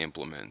drawing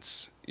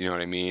implements. You know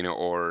what I mean?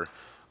 Or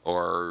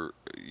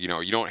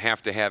you don't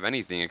have to have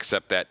anything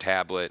except that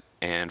tablet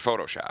and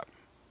Photoshop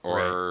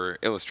Right. or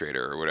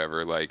Illustrator or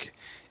whatever. Like,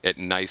 it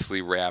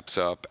nicely wraps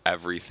up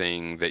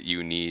everything that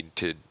you need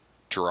to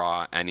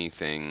draw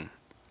anything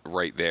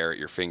right there at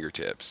your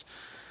fingertips.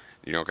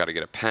 You don't got to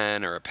get a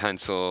pen or a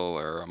pencil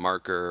or a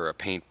marker or a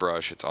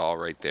paintbrush. It's all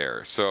right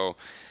there. So,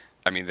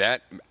 I mean,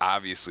 that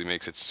obviously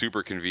makes it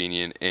super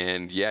convenient.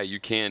 And yeah, you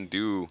can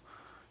do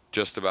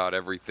just about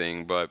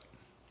everything. But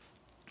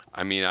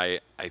I mean, I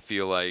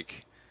feel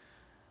like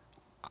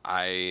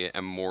I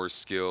am more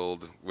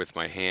skilled with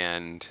my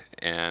hand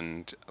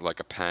and like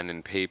a pen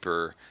and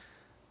paper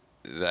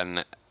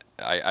than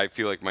I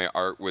feel like my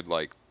art would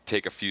like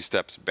take a few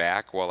steps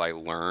back while I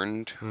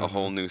learned a Mm-hmm.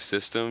 whole new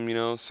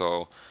system,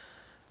 so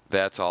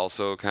that's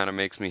also kind of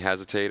makes me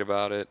hesitate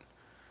about it.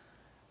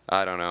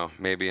 I don't know.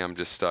 Maybe I'm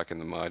just stuck in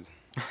the mud.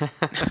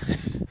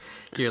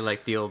 You're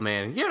like the old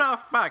man. Get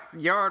off my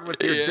yard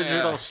with your Yeah.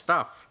 digital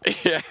stuff.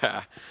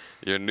 Yeah.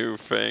 Your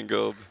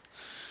newfangled.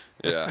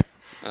 Yeah.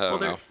 I Well,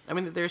 don't know. I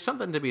mean, there's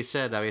something to be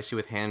said, obviously,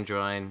 with hand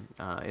drawing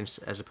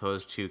as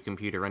opposed to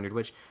computer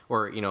rendered,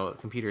 or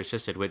computer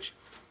assisted. Which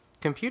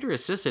computer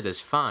assisted is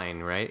fine,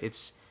 right?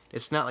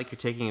 It's not like you're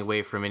taking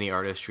away from any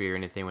artistry or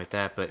anything like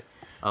that. But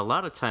a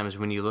lot of times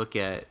when you look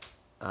at,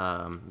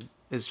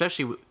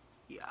 especially,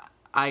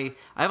 I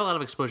have a lot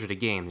of exposure to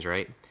games,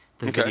 right?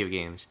 The Okay. video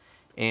games,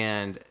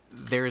 and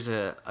there's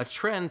a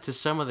trend to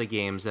some of the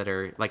games that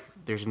are like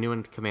there's a new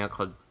one coming out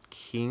called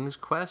King's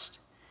Quest,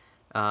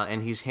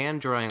 and he's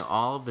hand drawing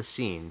all of the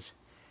scenes,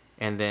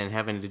 and then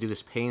having to do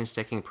this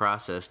painstaking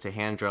process to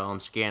hand draw them,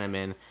 scan them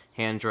in,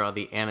 hand draw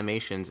the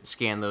animations,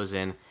 scan those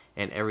in,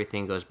 and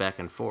everything goes back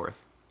and forth.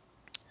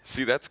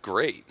 See, that's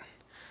great.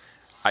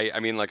 I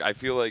mean, like, I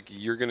feel like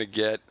you're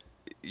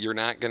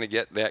not gonna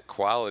get that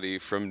quality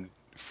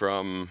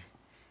from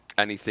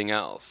anything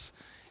else.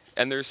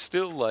 And there's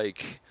still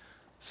like,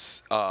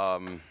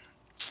 I'm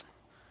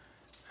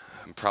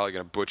probably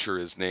gonna butcher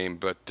his name,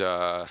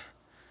 but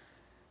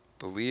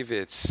believe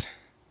it's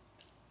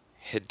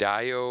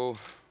Hideo.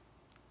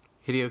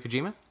 Hideo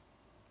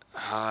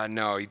Kojima?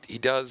 No, he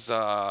does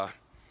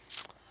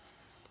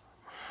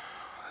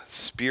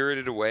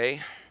Spirited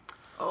Away.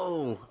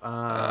 Oh,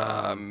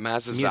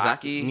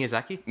 Miyazaki.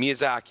 Miyazaki?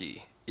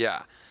 Miyazaki.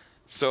 Yeah.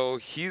 So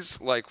he's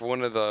like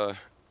one of the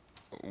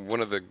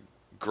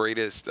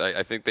greatest.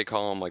 I think they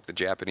call him like the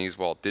Japanese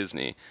Walt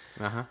Disney.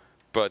 Uh huh.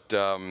 But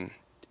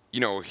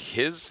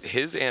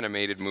his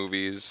animated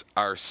movies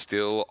are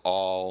still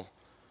all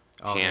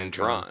All hand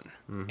drawn.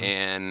 Mm-hmm.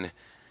 And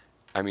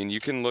I mean, you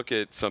can look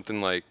at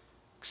something like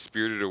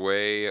Spirited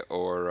Away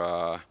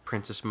or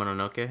Princess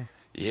Mononoke.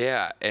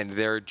 yeah, and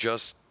they're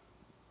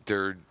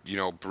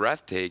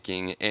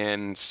breathtaking,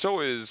 and so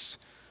is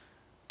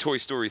Toy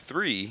Story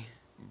 3,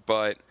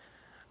 but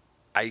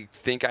I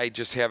think I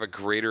just have a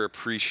greater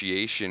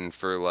appreciation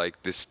for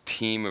like this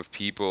team of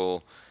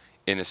people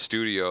in a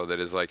studio that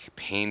is like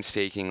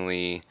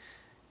painstakingly,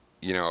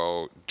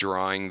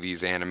 drawing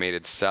these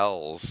animated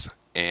cells,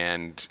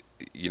 and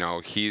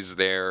he's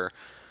there.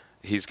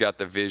 He's got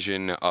the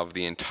vision of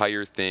the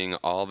entire thing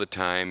all the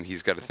time.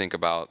 He's got to think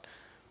about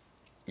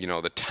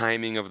the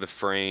timing of the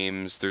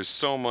frames. There's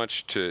so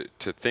much to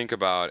think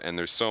about, and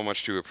there's so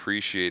much to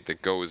appreciate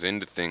that goes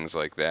into things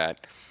like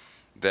that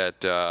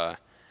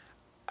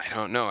I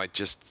don't know. It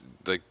just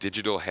like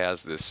digital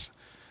has this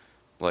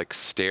like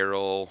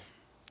sterile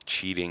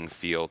cheating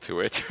feel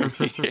to it to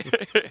me.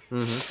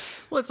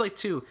 Mm-hmm. Well, it's like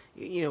too.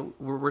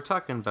 We're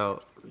talking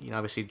about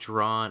obviously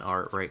drawn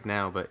art right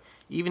now, but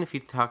even if you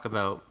talk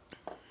about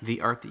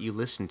the art that you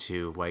listen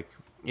to, like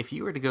if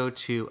you were to go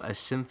to a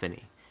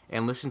symphony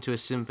and listen to a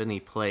symphony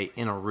play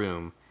in a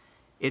room,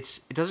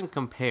 it doesn't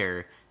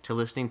compare to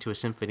listening to a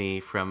symphony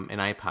from an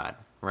iPod,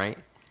 right?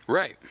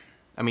 Right.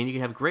 I mean, you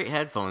can have great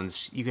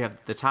headphones, you can have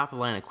the top of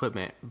the line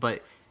equipment,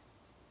 but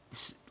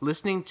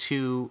listening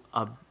to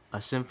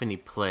a symphony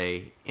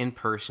play in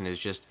person is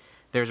just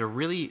there's a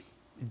really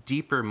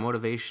deeper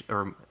motivation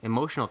or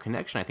emotional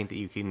connection I think that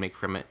you can make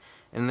from it,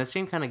 and the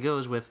same kind of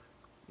goes with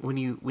when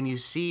you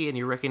see and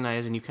you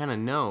recognize and you kind of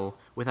know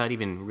without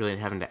even really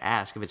having to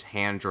ask if it's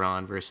hand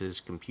drawn versus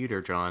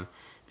computer drawn,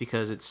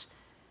 because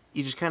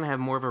you just kind of have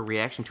more of a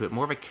reaction to it,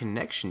 more of a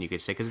connection, you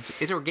could say, because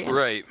it's organic.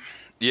 Right.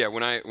 Yeah.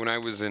 When I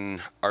was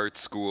in art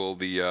school,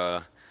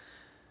 the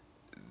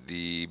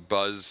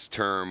buzz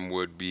term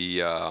would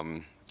be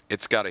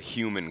it's got a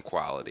human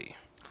quality.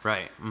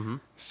 Right. Mm-hmm.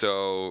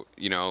 So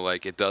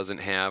like it doesn't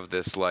have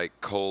this like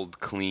cold,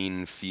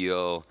 clean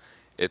feel.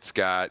 It's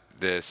got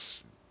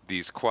these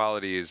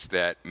qualities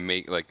that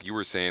make, like you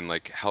were saying,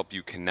 like help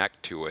you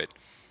connect to it,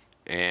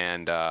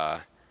 and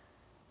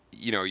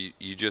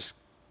you just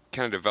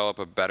kind of develop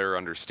a better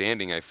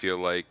understanding, I feel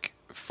like,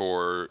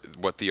 for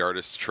what the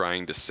artist's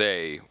trying to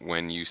say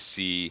when you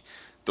see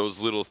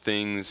those little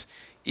things,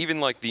 even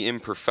like the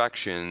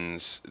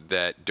imperfections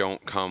that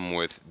don't come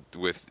with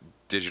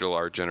digital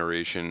art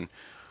generation.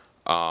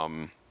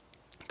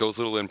 Those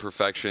little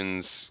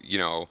imperfections,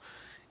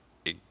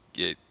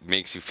 it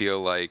makes you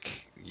feel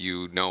like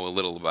you know a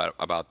little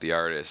about the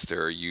artist,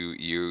 or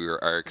you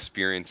are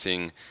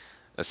experiencing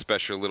a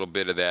special little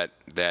bit of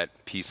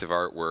that piece of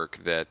artwork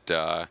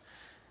that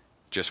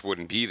just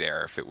wouldn't be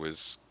there if it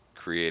was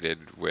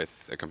created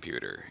with a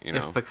computer.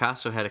 If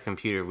Picasso had a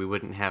computer, we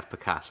wouldn't have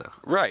Picasso.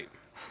 Right,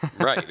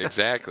 right,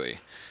 exactly.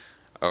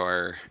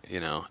 Or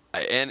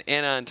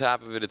and on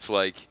top of it, it's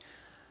like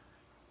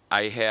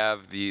I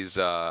have these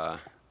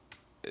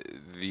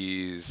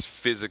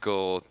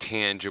physical,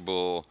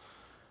 tangible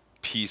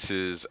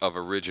pieces of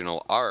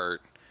original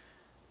art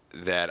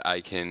that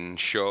I can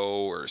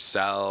show or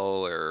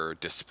sell or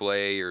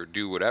display or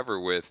do whatever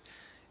with.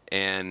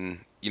 And,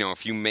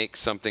 if you make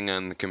something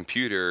on the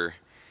computer,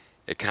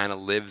 it kind of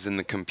lives in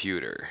the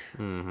computer.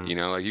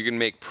 Like you can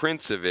make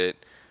prints of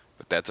it,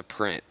 but that's a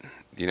print.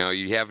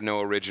 You have no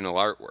original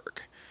artwork.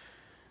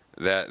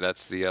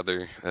 That's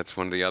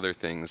one of the other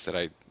things that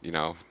I,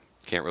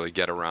 can't really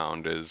get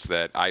around, is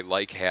that I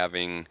like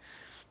having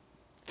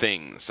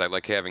things. I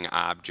like having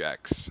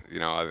objects.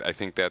 I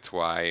think that's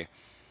why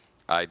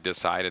I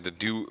decided to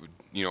do,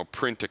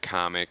 print a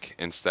comic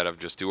instead of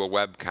just do a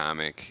web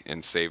comic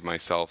and save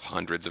myself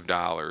hundreds of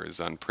dollars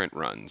on print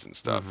runs and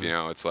stuff.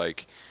 It's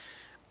like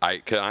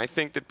I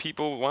think that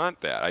people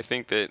want that. I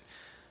think that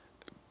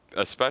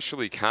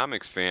especially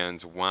comics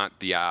fans want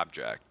the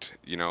object.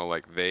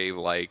 Like they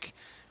like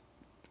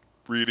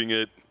reading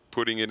it,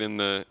 putting it in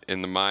the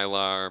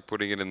Mylar,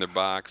 putting it in the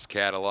box,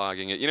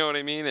 cataloging it. You know what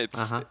I mean?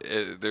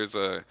 There's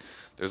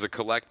a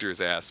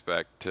collector's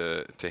aspect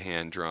to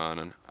hand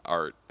drawn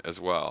art as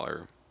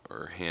well,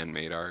 or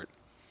handmade art.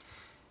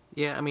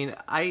 Yeah, I mean,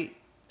 I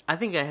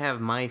think I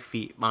have my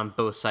feet on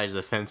both sides of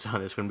the fence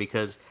on this one,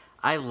 because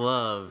I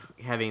love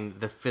having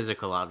the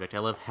physical object. I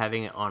love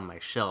having it on my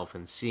shelf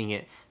and seeing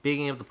it,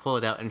 being able to pull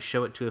it out and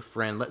show it to a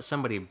friend, let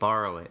somebody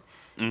borrow it.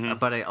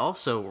 But I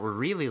also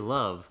really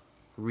love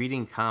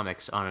reading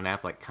comics on an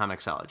app like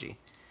Comixology.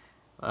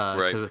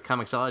 Right. Because with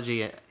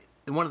Comixology,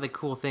 one of the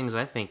cool things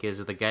I think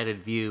is the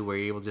guided view, where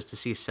you're able just to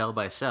see cell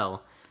by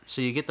cell, so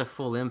you get the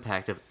full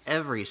impact of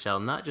every cell,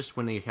 not just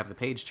when you have the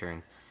page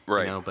turn.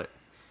 Right. But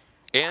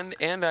and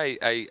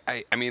I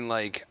mean,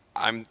 like,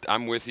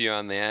 I'm with you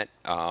on that,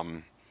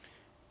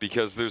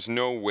 because there's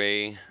no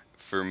way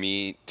for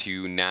me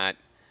to not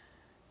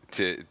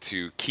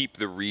to keep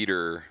the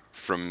reader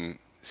from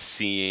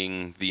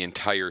seeing the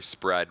entire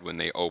spread when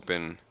they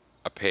open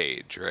a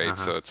page, right?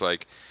 So it's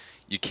like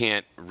you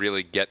can't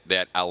really get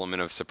that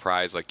element of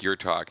surprise like you're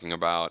talking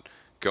about,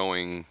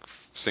 going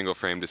single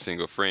frame to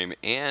single frame.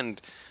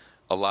 And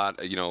a lot,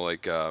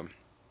 like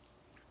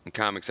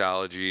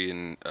Comixology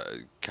and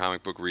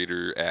comic book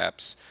reader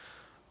apps,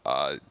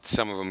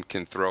 some of them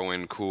can throw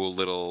in cool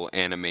little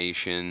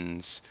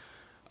animations,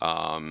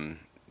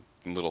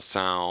 little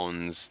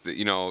sounds.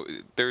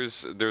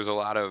 There's a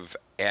lot of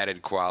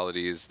added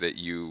qualities that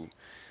you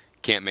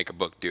can't make a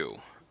book do.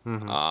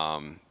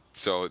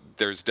 So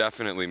there's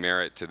definitely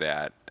merit to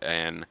that,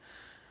 and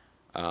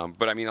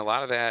but I mean, a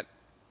lot of that,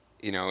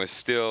 is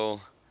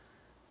still.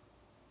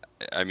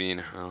 I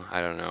mean, well,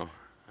 I don't know.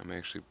 I'm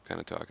actually kind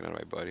of talking out of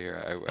my butt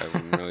here. I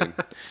wouldn't really.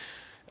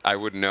 I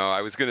wouldn't know.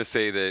 I was gonna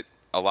say that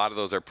a lot of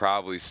those are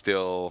probably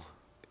still,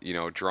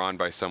 drawn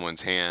by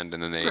someone's hand,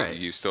 and then Right.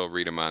 you still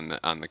read them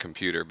on the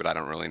computer. But I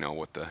don't really know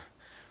what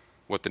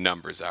the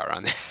numbers are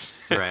on that.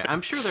 Right.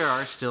 I'm sure there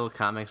are still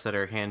comics that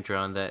are hand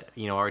drawn that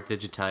are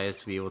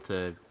digitized to be able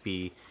to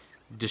be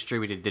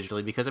distributed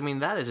digitally, because I mean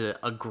that is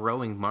a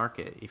growing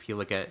market. If you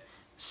look at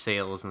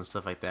sales and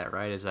stuff like that,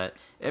 right? Is that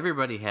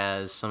everybody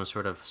has some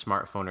sort of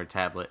smartphone or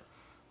tablet,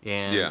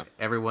 and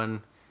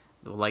everyone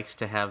likes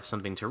to have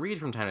something to read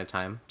from time to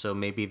time. So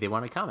maybe they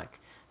want a comic.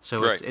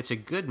 So Right. it's a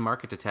good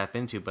market to tap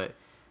into. But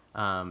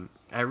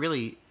I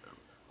really,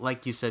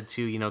 like you said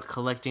too,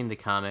 collecting the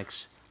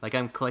comics. Like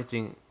I'm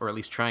collecting, or at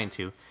least trying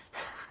to,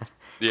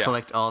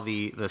 collect all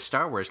the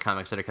Star Wars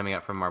comics that are coming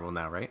out from Marvel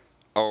now, right?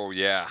 Oh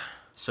yeah.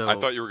 So I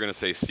thought you were going to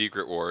say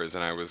Secret Wars,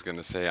 and I was going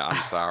to say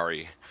I'm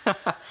sorry.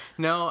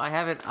 No, I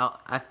haven't.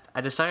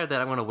 I decided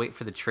that I'm going to wait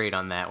for the trade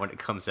on that when it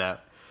comes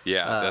out.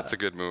 Yeah, that's a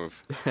good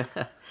move.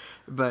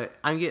 But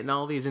I'm getting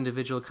all these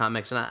individual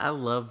comics, and I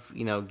love,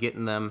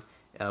 getting them,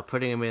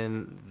 putting them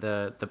in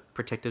the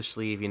protective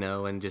sleeve,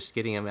 and just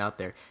getting them out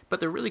there. But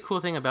the really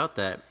cool thing about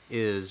that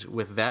is,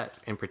 with that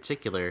in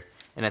particular,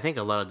 and I think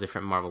a lot of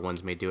different Marvel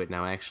ones may do it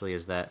now actually,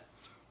 is that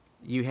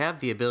you have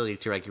the ability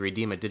to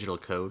redeem a digital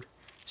code.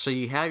 So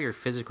you have your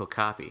physical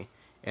copy,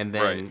 and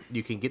then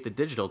you can get the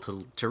digital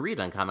to read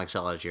on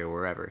Comixology or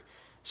wherever.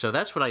 So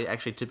that's what I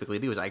actually typically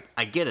do. Is I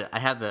get it. I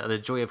have the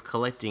joy of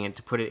collecting it,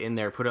 to put it in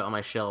there, put it on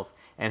my shelf,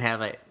 and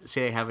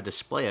say I have a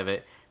display of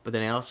it. But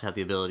then I also have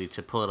the ability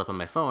to pull it up on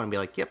my phone and be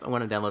like, "Yep, I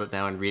want to download it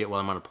now and read it while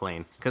I'm on a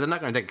plane." Because I'm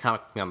not going to take a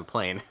comic with me on the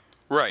plane.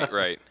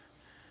 Right.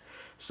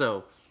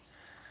 So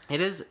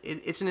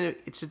it's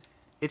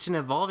an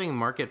evolving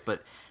market,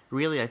 but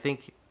really I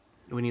think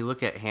when you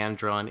look at hand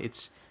drawn,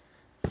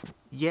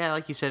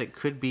 like you said, it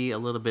could be a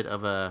little bit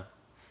of a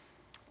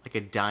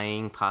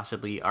dying,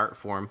 possibly, art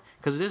form,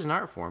 because it is an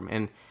art form.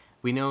 And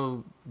we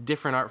know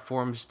different art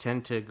forms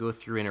tend to go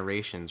through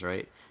iterations,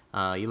 right?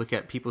 You look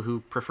at people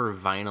who prefer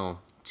vinyl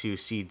to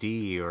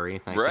CD or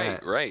anything like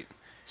Right, that. right. And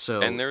So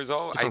there's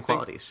all I different think,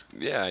 qualities.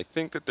 yeah, I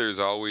think that there's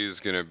always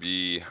going to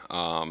be,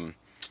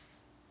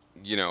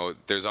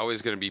 there's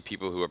always going to be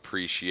people who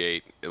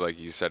appreciate, like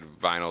you said,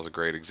 vinyl's a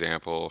great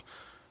example,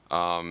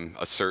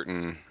 a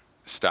certain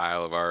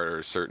style of art or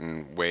a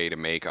certain way to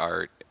make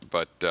art.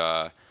 But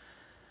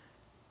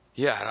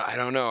yeah, I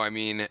don't know. I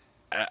mean,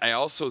 I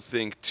also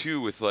think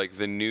too with like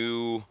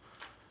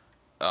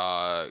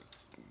uh,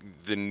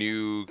 the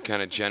new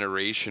kind of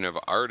generation of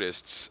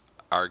artists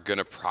are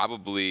gonna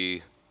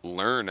probably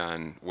learn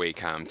on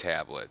Wacom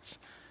tablets.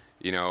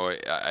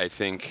 I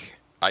think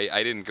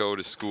I didn't go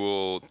to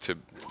school to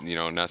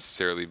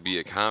necessarily be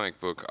a comic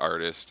book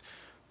artist,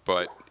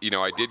 but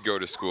I did go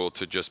to school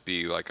to just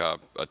be like a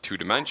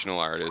two-dimensional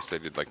artist. I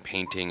did like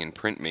painting and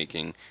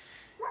printmaking,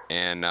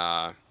 and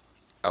a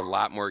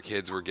lot more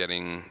kids were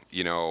getting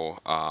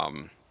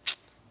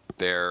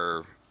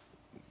their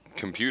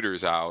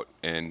computers out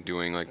and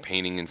doing like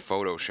painting in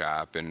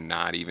Photoshop and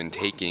not even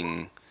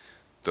taking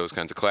those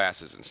kinds of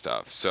classes and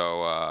stuff.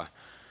 So I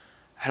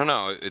don't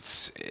know.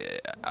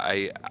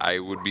 I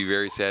would be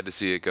very sad to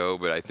see it go,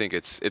 but I think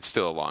it's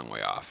still a long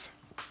way off.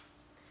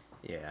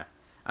 Yeah.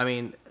 I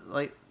mean,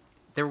 like,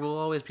 there will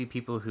always be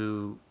people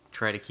who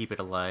try to keep it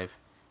alive,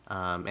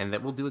 and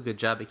that will do a good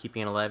job at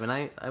keeping it alive. And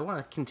I want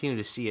to continue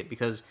to see it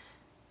because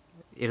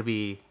it'll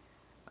be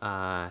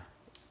one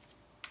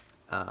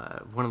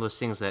of those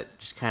things that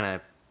just kind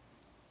of.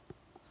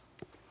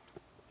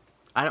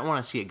 I don't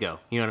want to see it go.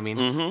 You know what I mean?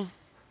 Mm-hmm.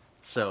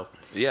 So.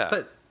 Yeah.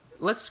 But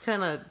let's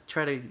kind of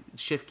try to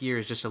shift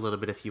gears just a little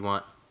bit if you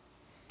want.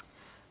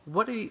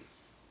 What do you,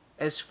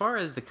 as far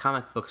as the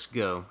comic books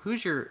go,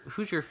 who's your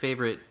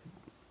favorite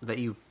that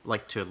you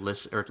like to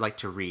listen or like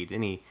to read?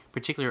 Any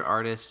particular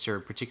artists or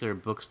particular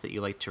books that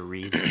you like to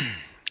read?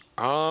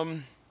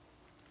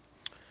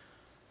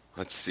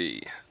 Let's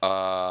see.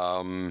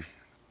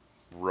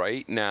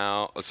 Right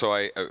now, so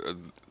I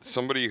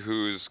somebody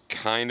who's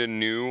kind of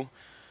new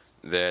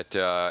that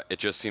it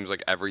just seems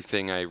like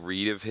everything I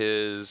read of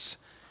his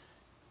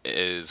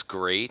is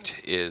great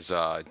is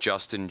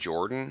Justin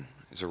Jordan.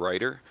 He's a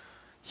writer.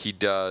 He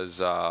does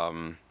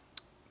the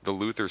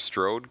Luther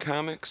Strode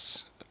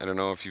comics. I don't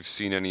know if you've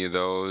seen any of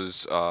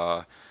those.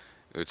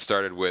 It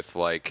started with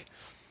like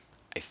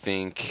I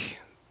think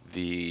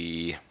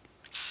the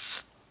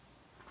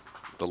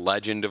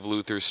Legend of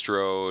Luther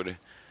Strode,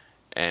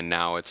 and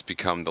now it's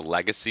become the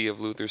Legacy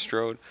of Luther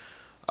Strode.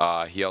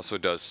 He also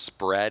does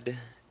Spread,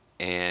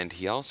 and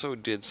he also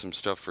did some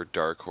stuff for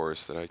Dark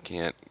Horse that I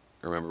can't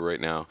remember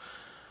right now.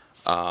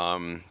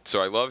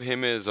 So I love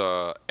him as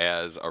a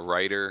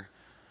writer.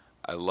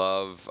 I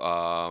love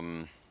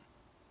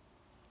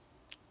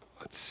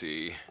let's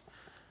see.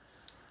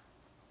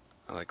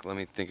 Let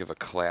me think of a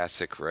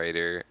classic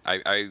writer.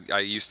 I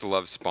used to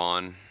love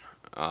Spawn.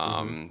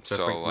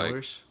 So Frank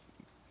Miller's?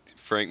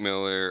 Frank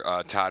Miller,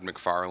 Todd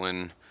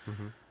McFarlane.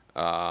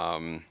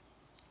 And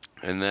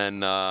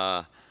then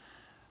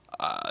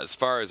as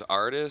far as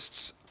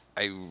artists,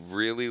 I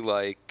really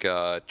like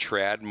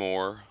Trad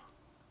Moore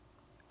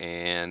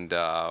and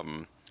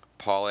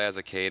Paul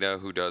Azaceta,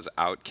 who does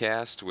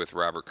Outcast with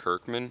Robert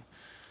Kirkman.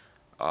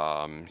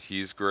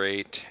 He's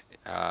great.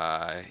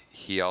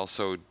 He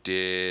also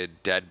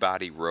did Dead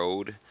Body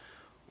Road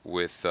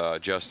with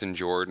Justin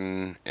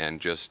Jordan,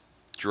 and just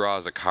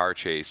draws a car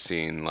chase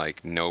scene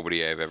like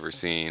nobody I've ever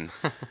seen.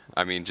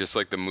 I mean, just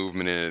like the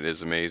movement in it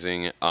is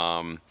amazing.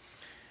 And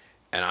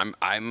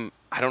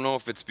I don't know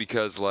if it's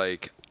because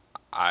like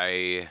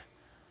I'm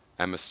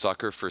a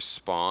sucker for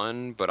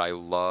Spawn, but I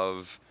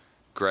love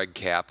Greg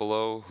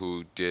Capullo,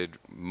 who did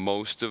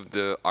most of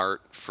the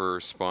art for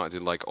Spawn,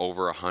 did like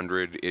over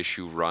 100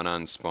 issue run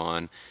on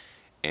Spawn,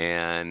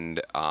 and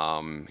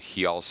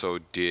he also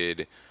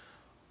did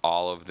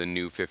all of the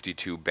New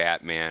 52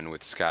 Batman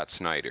with Scott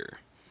Snyder.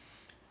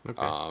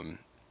 Okay.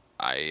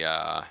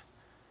 I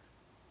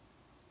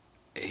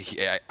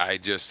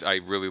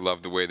really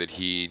love the way that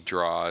he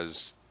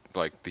draws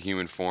like the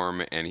human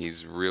form, and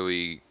he's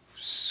really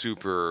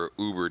super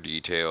uber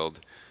detailed.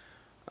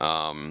 He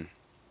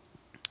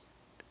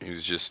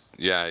was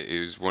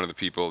one of the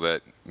people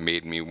that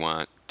made me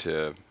want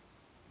to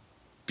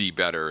be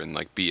better and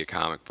like be a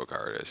comic book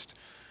artist.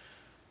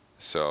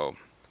 So,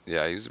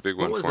 yeah, he was a big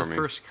one for me. What was the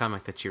first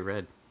comic that you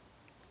read?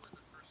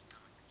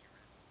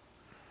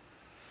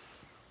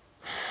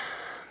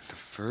 The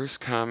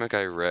first comic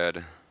I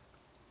read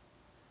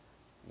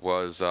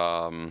was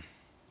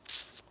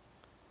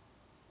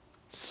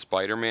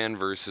Spider-Man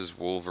versus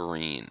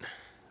Wolverine.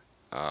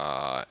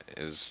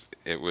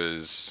 It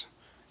was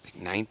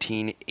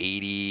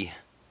 1988.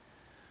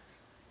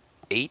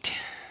 Might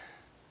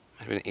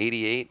have been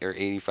 88 or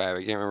 85.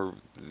 I can't remember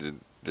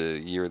the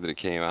year that it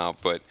came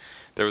out, but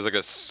there was like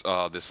this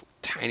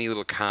tiny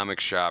little comic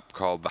shop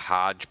called the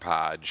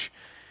Hodgepodge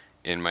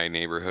in my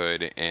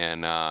neighborhood,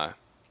 and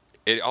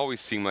it always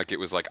seemed like it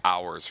was like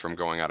hours from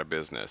going out of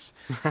business.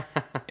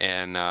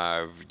 And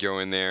go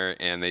in there,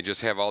 and they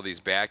just have all these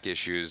back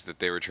issues that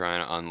they were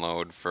trying to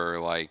unload for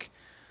like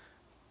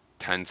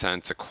 10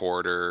 cents a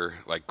quarter,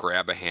 like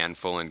grab a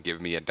handful and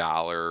give me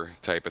 $1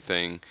 type of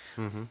thing.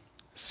 Mm-hmm.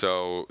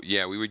 So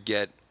yeah, we would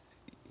get,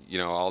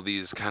 all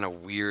these kind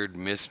of weird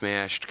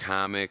mismatched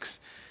comics.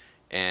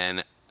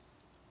 And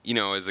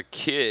as a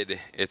kid,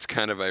 it's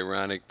kind of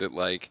ironic that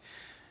like,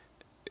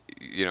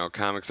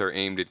 comics are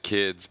aimed at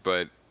kids,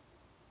 but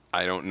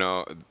I don't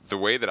know. The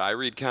way that I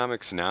read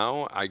comics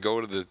now, I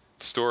go to the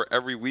store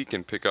every week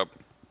and pick up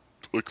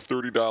like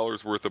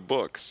 $30 worth of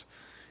books.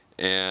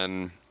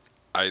 And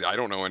I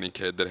don't know any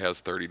kid that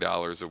has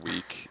 $30 a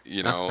week.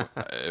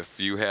 If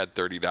you had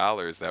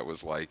 $30, that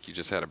was like you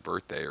just had a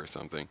birthday or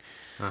something.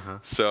 Uh-huh.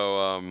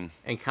 So,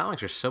 and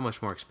comics are so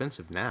much more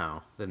expensive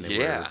now than they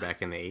were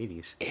back in the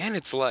 80s. And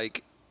it's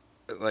like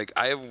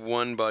I have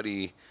one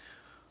buddy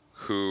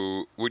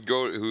who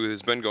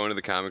has been going to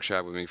the comic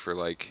shop with me for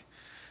like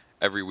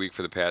every week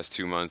for the past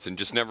 2 months and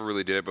just never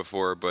really did it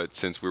before. But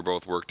since we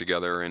both work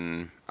together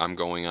and I'm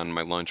going on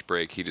my lunch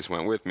break, he just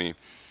went with me.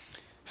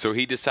 So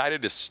he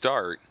decided to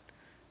start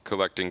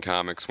collecting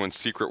comics when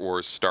Secret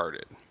Wars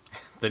started.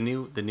 The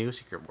new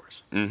Secret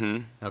Wars.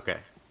 Mm-hmm. Okay.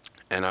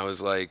 And I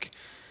was like,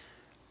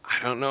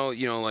 I don't know,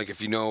 like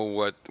if you know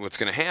what's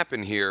going to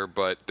happen here,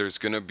 but there's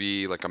going to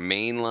be like a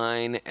main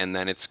line, and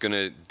then it's going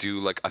to do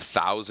like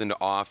 1,000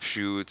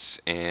 offshoots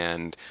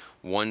and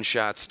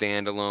one-shot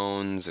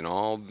standalones and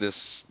all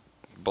this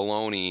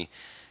baloney,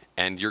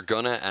 and you're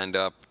going to end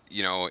up,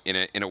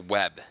 in a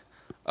web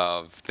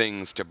of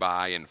things to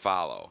buy and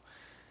follow.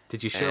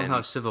 Did you show him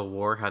how Civil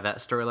War, how that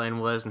storyline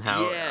was, and how?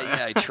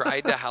 Yeah. I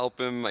tried to help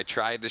him. I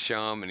tried to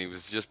show him, and he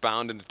was just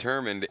bound and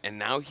determined. And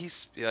now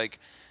he's like,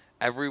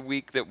 every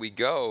week that we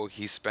go,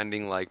 he's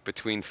spending like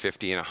between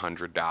 $50 and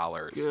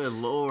 $100. Good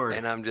Lord!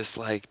 And I'm just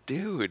like,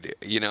 dude,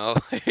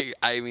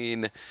 I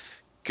mean,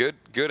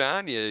 good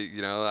on you.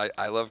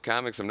 I love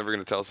comics. I'm never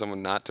gonna tell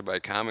someone not to buy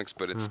comics,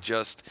 but it's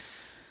just.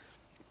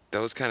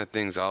 Those kind of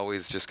things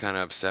always just kind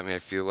of upset me. I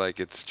feel like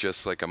it's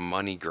just like a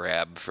money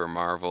grab for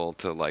Marvel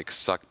to like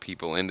suck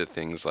people into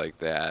things like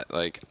that.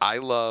 Like I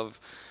love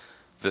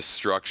the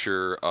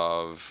structure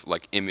of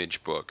like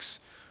Image books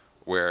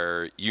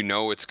where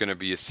it's going to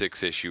be a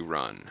 6-issue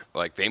run.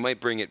 Like they might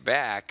bring it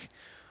back,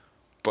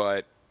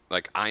 but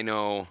like I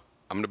know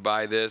I'm going to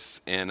buy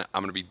this and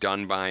I'm going to be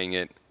done buying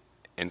it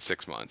in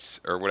 6 months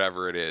or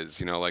whatever it is.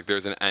 Like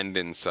there's an end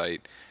in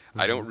sight.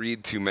 I don't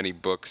read too many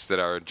books that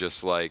are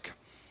just like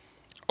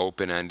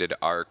open-ended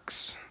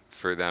arcs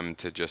for them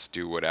to just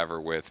do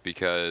whatever with,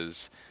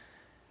 because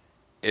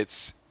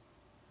it's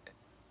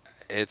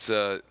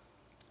a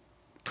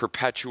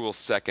perpetual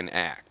second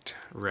act,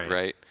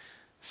 right?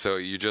 So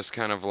you're just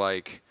kind of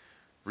like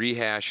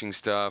rehashing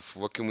stuff.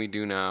 What can we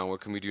do now?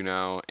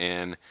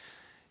 And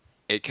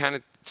it kind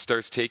of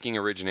starts taking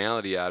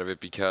originality out of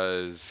it,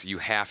 because you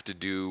have to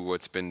do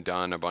what's been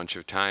done a bunch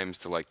of times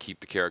to like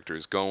keep the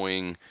characters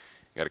going.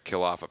 You got to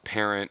kill off a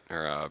parent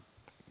or a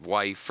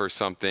wife or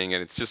something,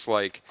 and it's just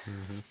like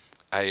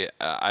I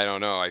don't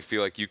know. I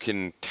feel like you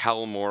can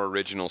tell more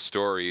original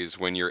stories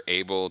when you're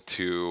able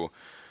to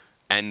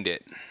end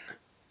it,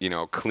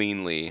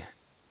 cleanly,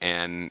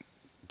 and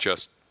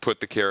just put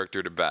the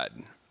character to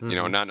bed.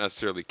 Not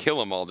necessarily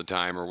kill him all the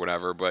time or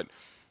whatever, but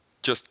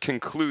just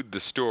conclude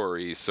the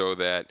story so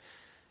that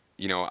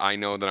I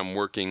know that I'm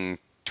working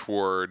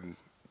toward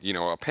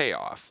a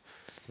payoff.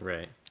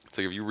 Right.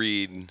 So if you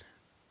read,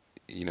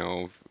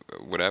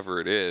 whatever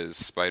it is,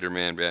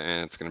 Spider-Man,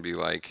 Batman, it's going to be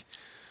like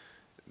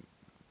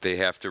they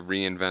have to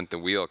reinvent the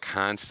wheel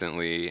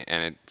constantly,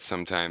 and it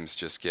sometimes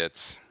just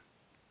gets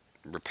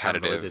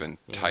repetitive and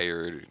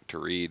tired to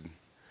read.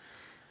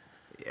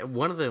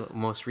 One of the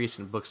most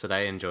recent books that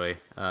I enjoy,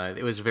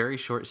 it was a very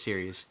short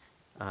series.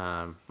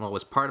 It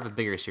was part of a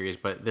bigger series,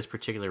 but this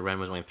particular run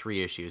was only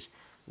 3 issues,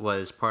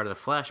 was part of the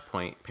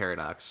Flashpoint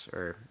paradox,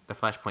 or the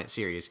Flashpoint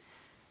series.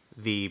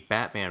 The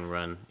Batman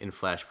run in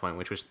Flashpoint,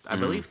 which was, I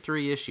believe,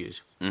 3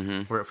 issues,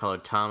 where it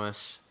followed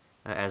Thomas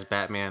as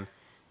Batman.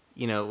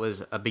 It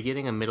was a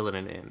beginning, a middle, and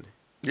an end.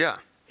 Yeah.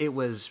 It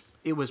was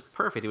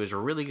perfect. It was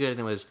really good, and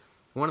it was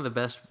one of the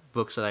best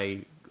books that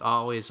I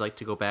always like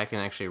to go back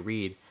and actually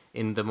read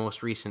in the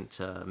most recent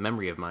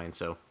memory of mine.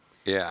 So,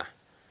 yeah,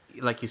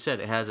 like you said,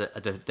 it has a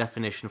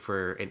definition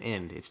for an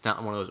end. It's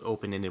not one of those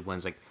open-ended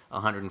ones like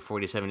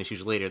 147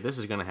 issues later, this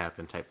is going to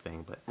happen type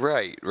thing. But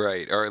right,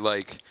 or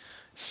like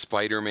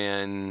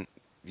Spider-Man,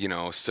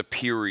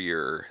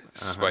 Superior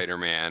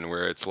Spider-Man,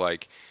 where it's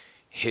like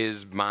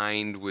his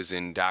mind was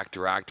in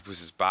Dr.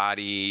 Octopus's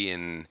body,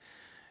 and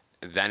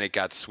then it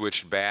got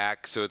switched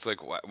back. So it's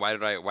like, why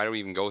do we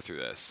even go through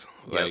this?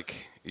 Yep.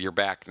 Like, you're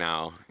back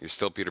now. You're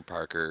still Peter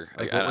Parker.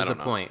 Like, what was the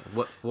point?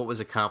 What was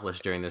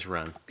accomplished during this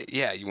run?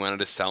 Yeah, you wanted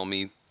to sell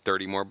me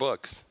 30 more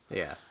books.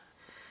 Yeah.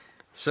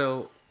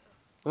 So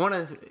I want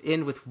to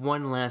end with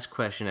one last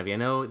question of you. I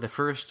know the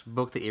first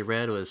book that you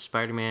read was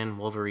Spider-Man,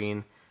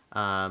 Wolverine.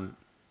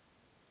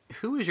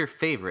 Who is your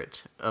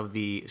favorite of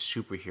the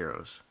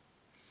superheroes?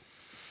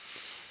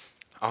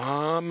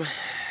 My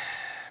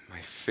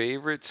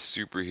favorite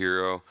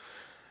superhero.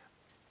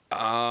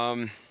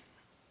 I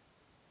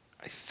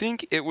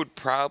think it would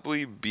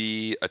probably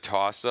be a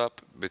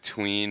toss-up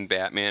between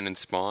Batman and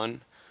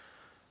Spawn.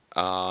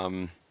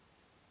 I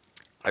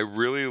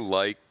really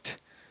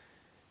liked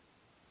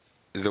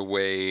the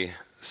way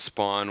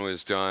Spawn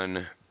was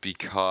done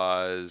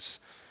because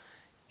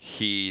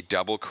he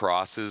double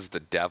crosses the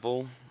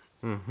devil,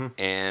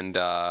 and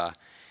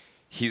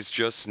he's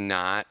just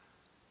not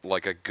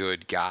like a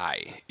good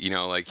guy. You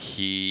know, like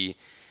He's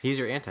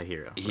your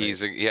anti-hero.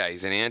 he's right?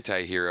 he's an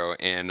anti-hero,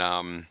 and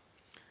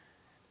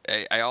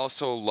I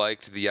also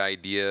liked the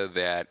idea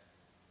that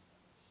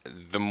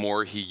the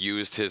more he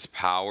used his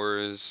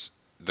powers,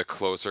 the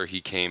closer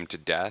he came to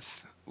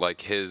death.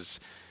 Like his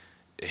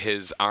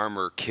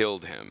armor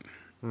killed him.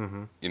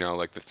 You know,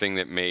 like the thing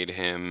that made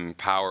him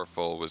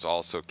powerful was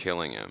also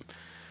killing him.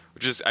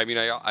 Which is, I mean,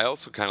 I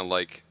also kind of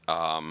like.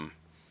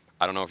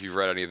 I don't know if you've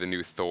read any of the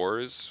new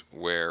Thors,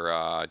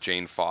 where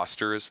Jane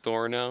Foster is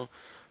Thor now,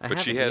 I but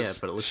she haven't has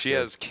yet, but it looks she good.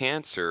 has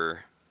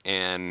cancer,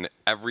 and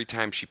every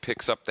time she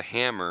picks up the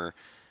hammer,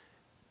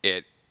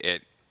 it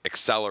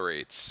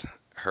accelerates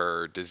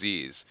her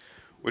disease,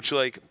 which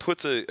like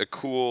puts a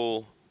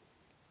cool,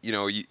 you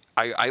know,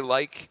 I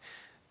like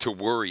to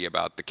worry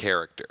about the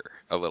character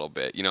a little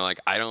bit. You know, like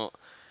I don't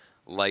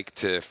like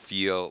to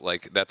feel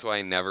like that's why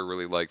I never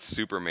really liked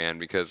Superman,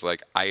 because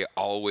like I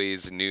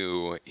always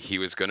knew he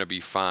was going to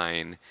be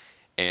fine,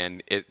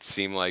 and it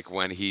seemed like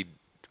when it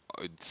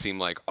seemed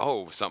like,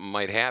 oh, something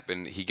might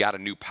happen, he got a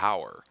new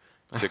power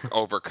to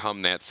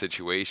overcome that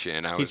situation,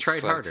 and I He was tried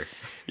just like, harder.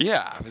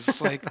 yeah, I was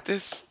just like,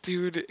 this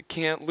dude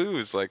can't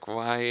lose. Like,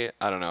 why?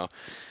 I don't know.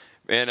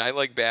 And I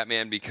like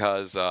Batman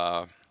because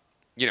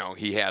you know,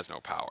 he has no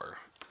power.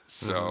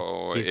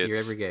 So He's your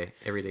it's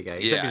everyday guy.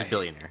 Except he's yeah, a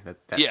billionaire.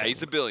 That yeah, thing.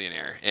 he's a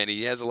billionaire and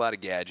he has a lot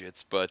of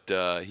gadgets, but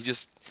he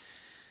just,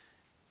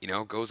 you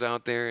know, goes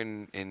out there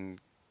and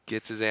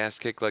gets his ass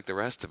kicked like the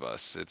rest of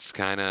us. It's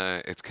kind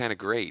of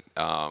great.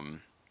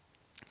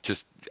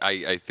 Just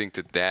I think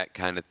that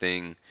kind of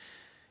thing,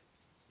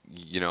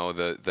 you know,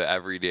 the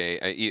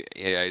everyday.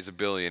 Yeah, he's a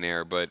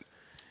billionaire, but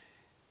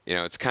you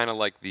know, it's kind of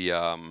like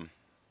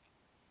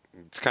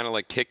it's kind of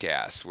like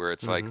Kick-Ass, where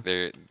it's like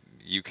there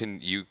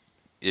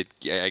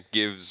it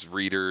gives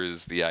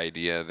readers the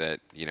idea that,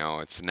 you know,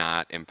 it's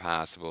not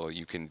impossible.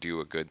 You can do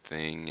a good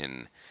thing,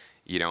 and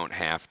you don't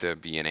have to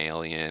be an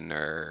alien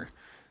or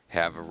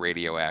have a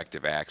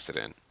radioactive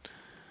accident.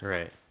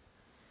 Right.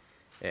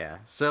 Yeah.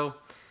 So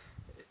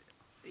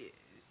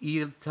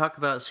you talk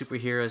about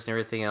superheroes and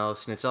everything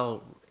else, and it's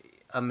all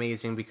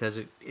amazing because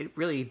it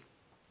really.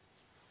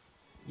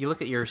 You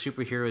look at your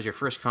superheroes, your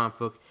first comic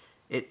book,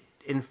 it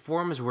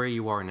informs where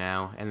you are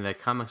now and the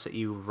comics that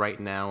you write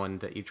now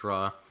and that you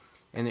draw,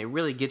 and it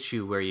really gets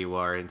you where you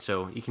are. And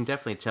so you can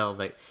definitely tell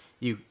that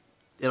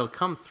it'll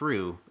come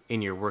through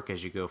in your work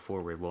as you go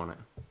forward, won't it?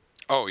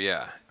 Oh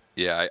yeah,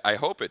 yeah. I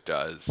hope it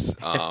does.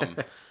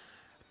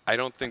 I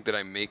don't think that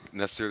I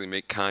necessarily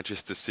make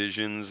conscious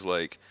decisions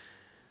like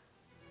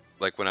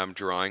when I'm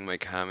drawing my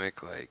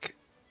comic, like,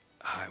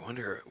 "Ah, I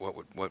wonder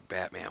what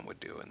Batman would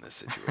do in this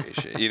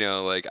situation." You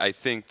know, like I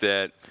think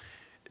that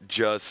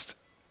just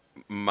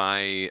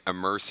my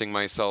immersing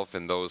myself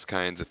in those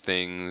kinds of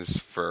things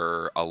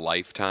for a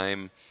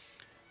lifetime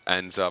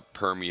ends up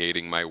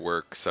permeating my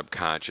work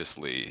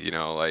subconsciously, you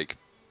know, like,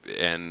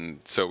 and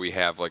so we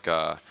have like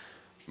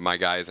my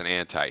guy is an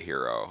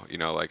anti-hero, you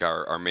know, like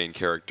our main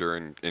character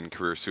in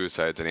Career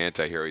Suicide's an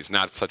anti-hero. He's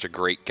not such a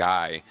great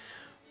guy,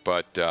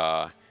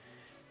 but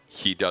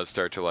he does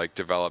start to like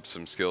develop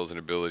some skills and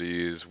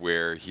abilities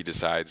where he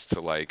decides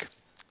to like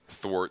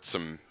thwart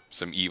some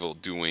evil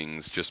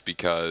doings just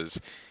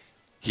because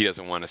he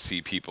doesn't want to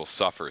see people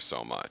suffer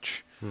so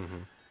much.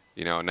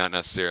 You know, not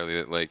necessarily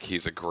that like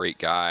he's a great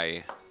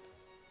guy,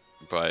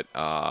 but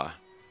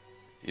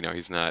you know,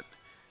 he's not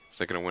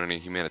going to win any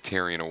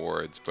humanitarian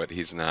awards, but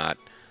he's not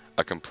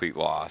a complete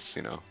loss,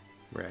 you know.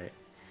 Right.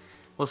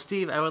 Well,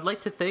 Steve, I would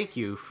like to thank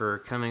you for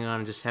coming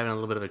on and just having a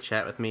little bit of a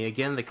chat with me.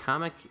 Again, the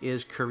comic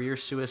is Career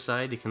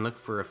Suicide. You can look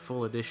for a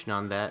full edition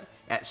on that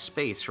at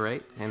Space,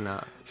 right? In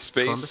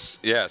Space, Columbus?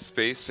 yeah,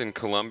 Space in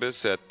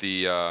Columbus at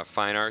the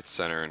Fine Arts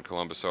Center in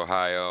Columbus,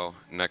 Ohio,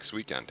 next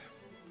weekend.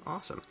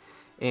 Awesome.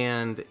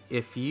 And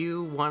if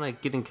you want to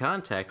get in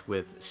contact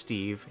with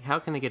Steve, how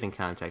can they get in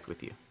contact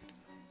with you?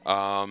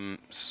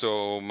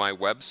 So my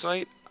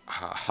website,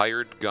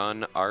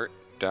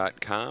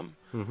 hiredgunart.com.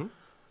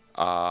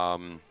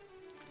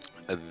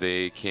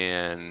 They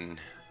can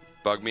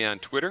bug me on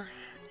Twitter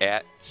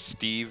at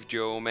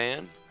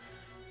SteveJoeMan.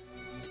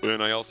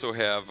 And I also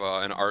have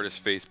an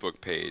artist Facebook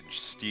page,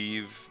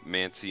 Steve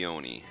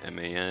Mancione,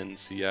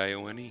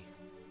 Mancione.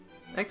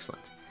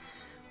 Excellent.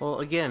 Well,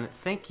 again,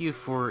 thank you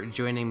for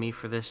joining me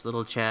for this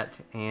little chat,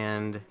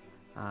 and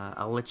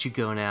I'll let you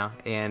go now.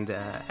 And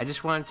I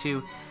just wanted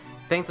to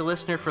thank the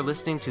listener for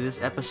listening to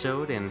this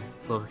episode, and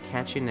we'll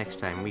catch you next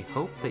time. We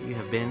hope that you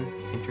have been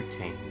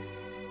entertained.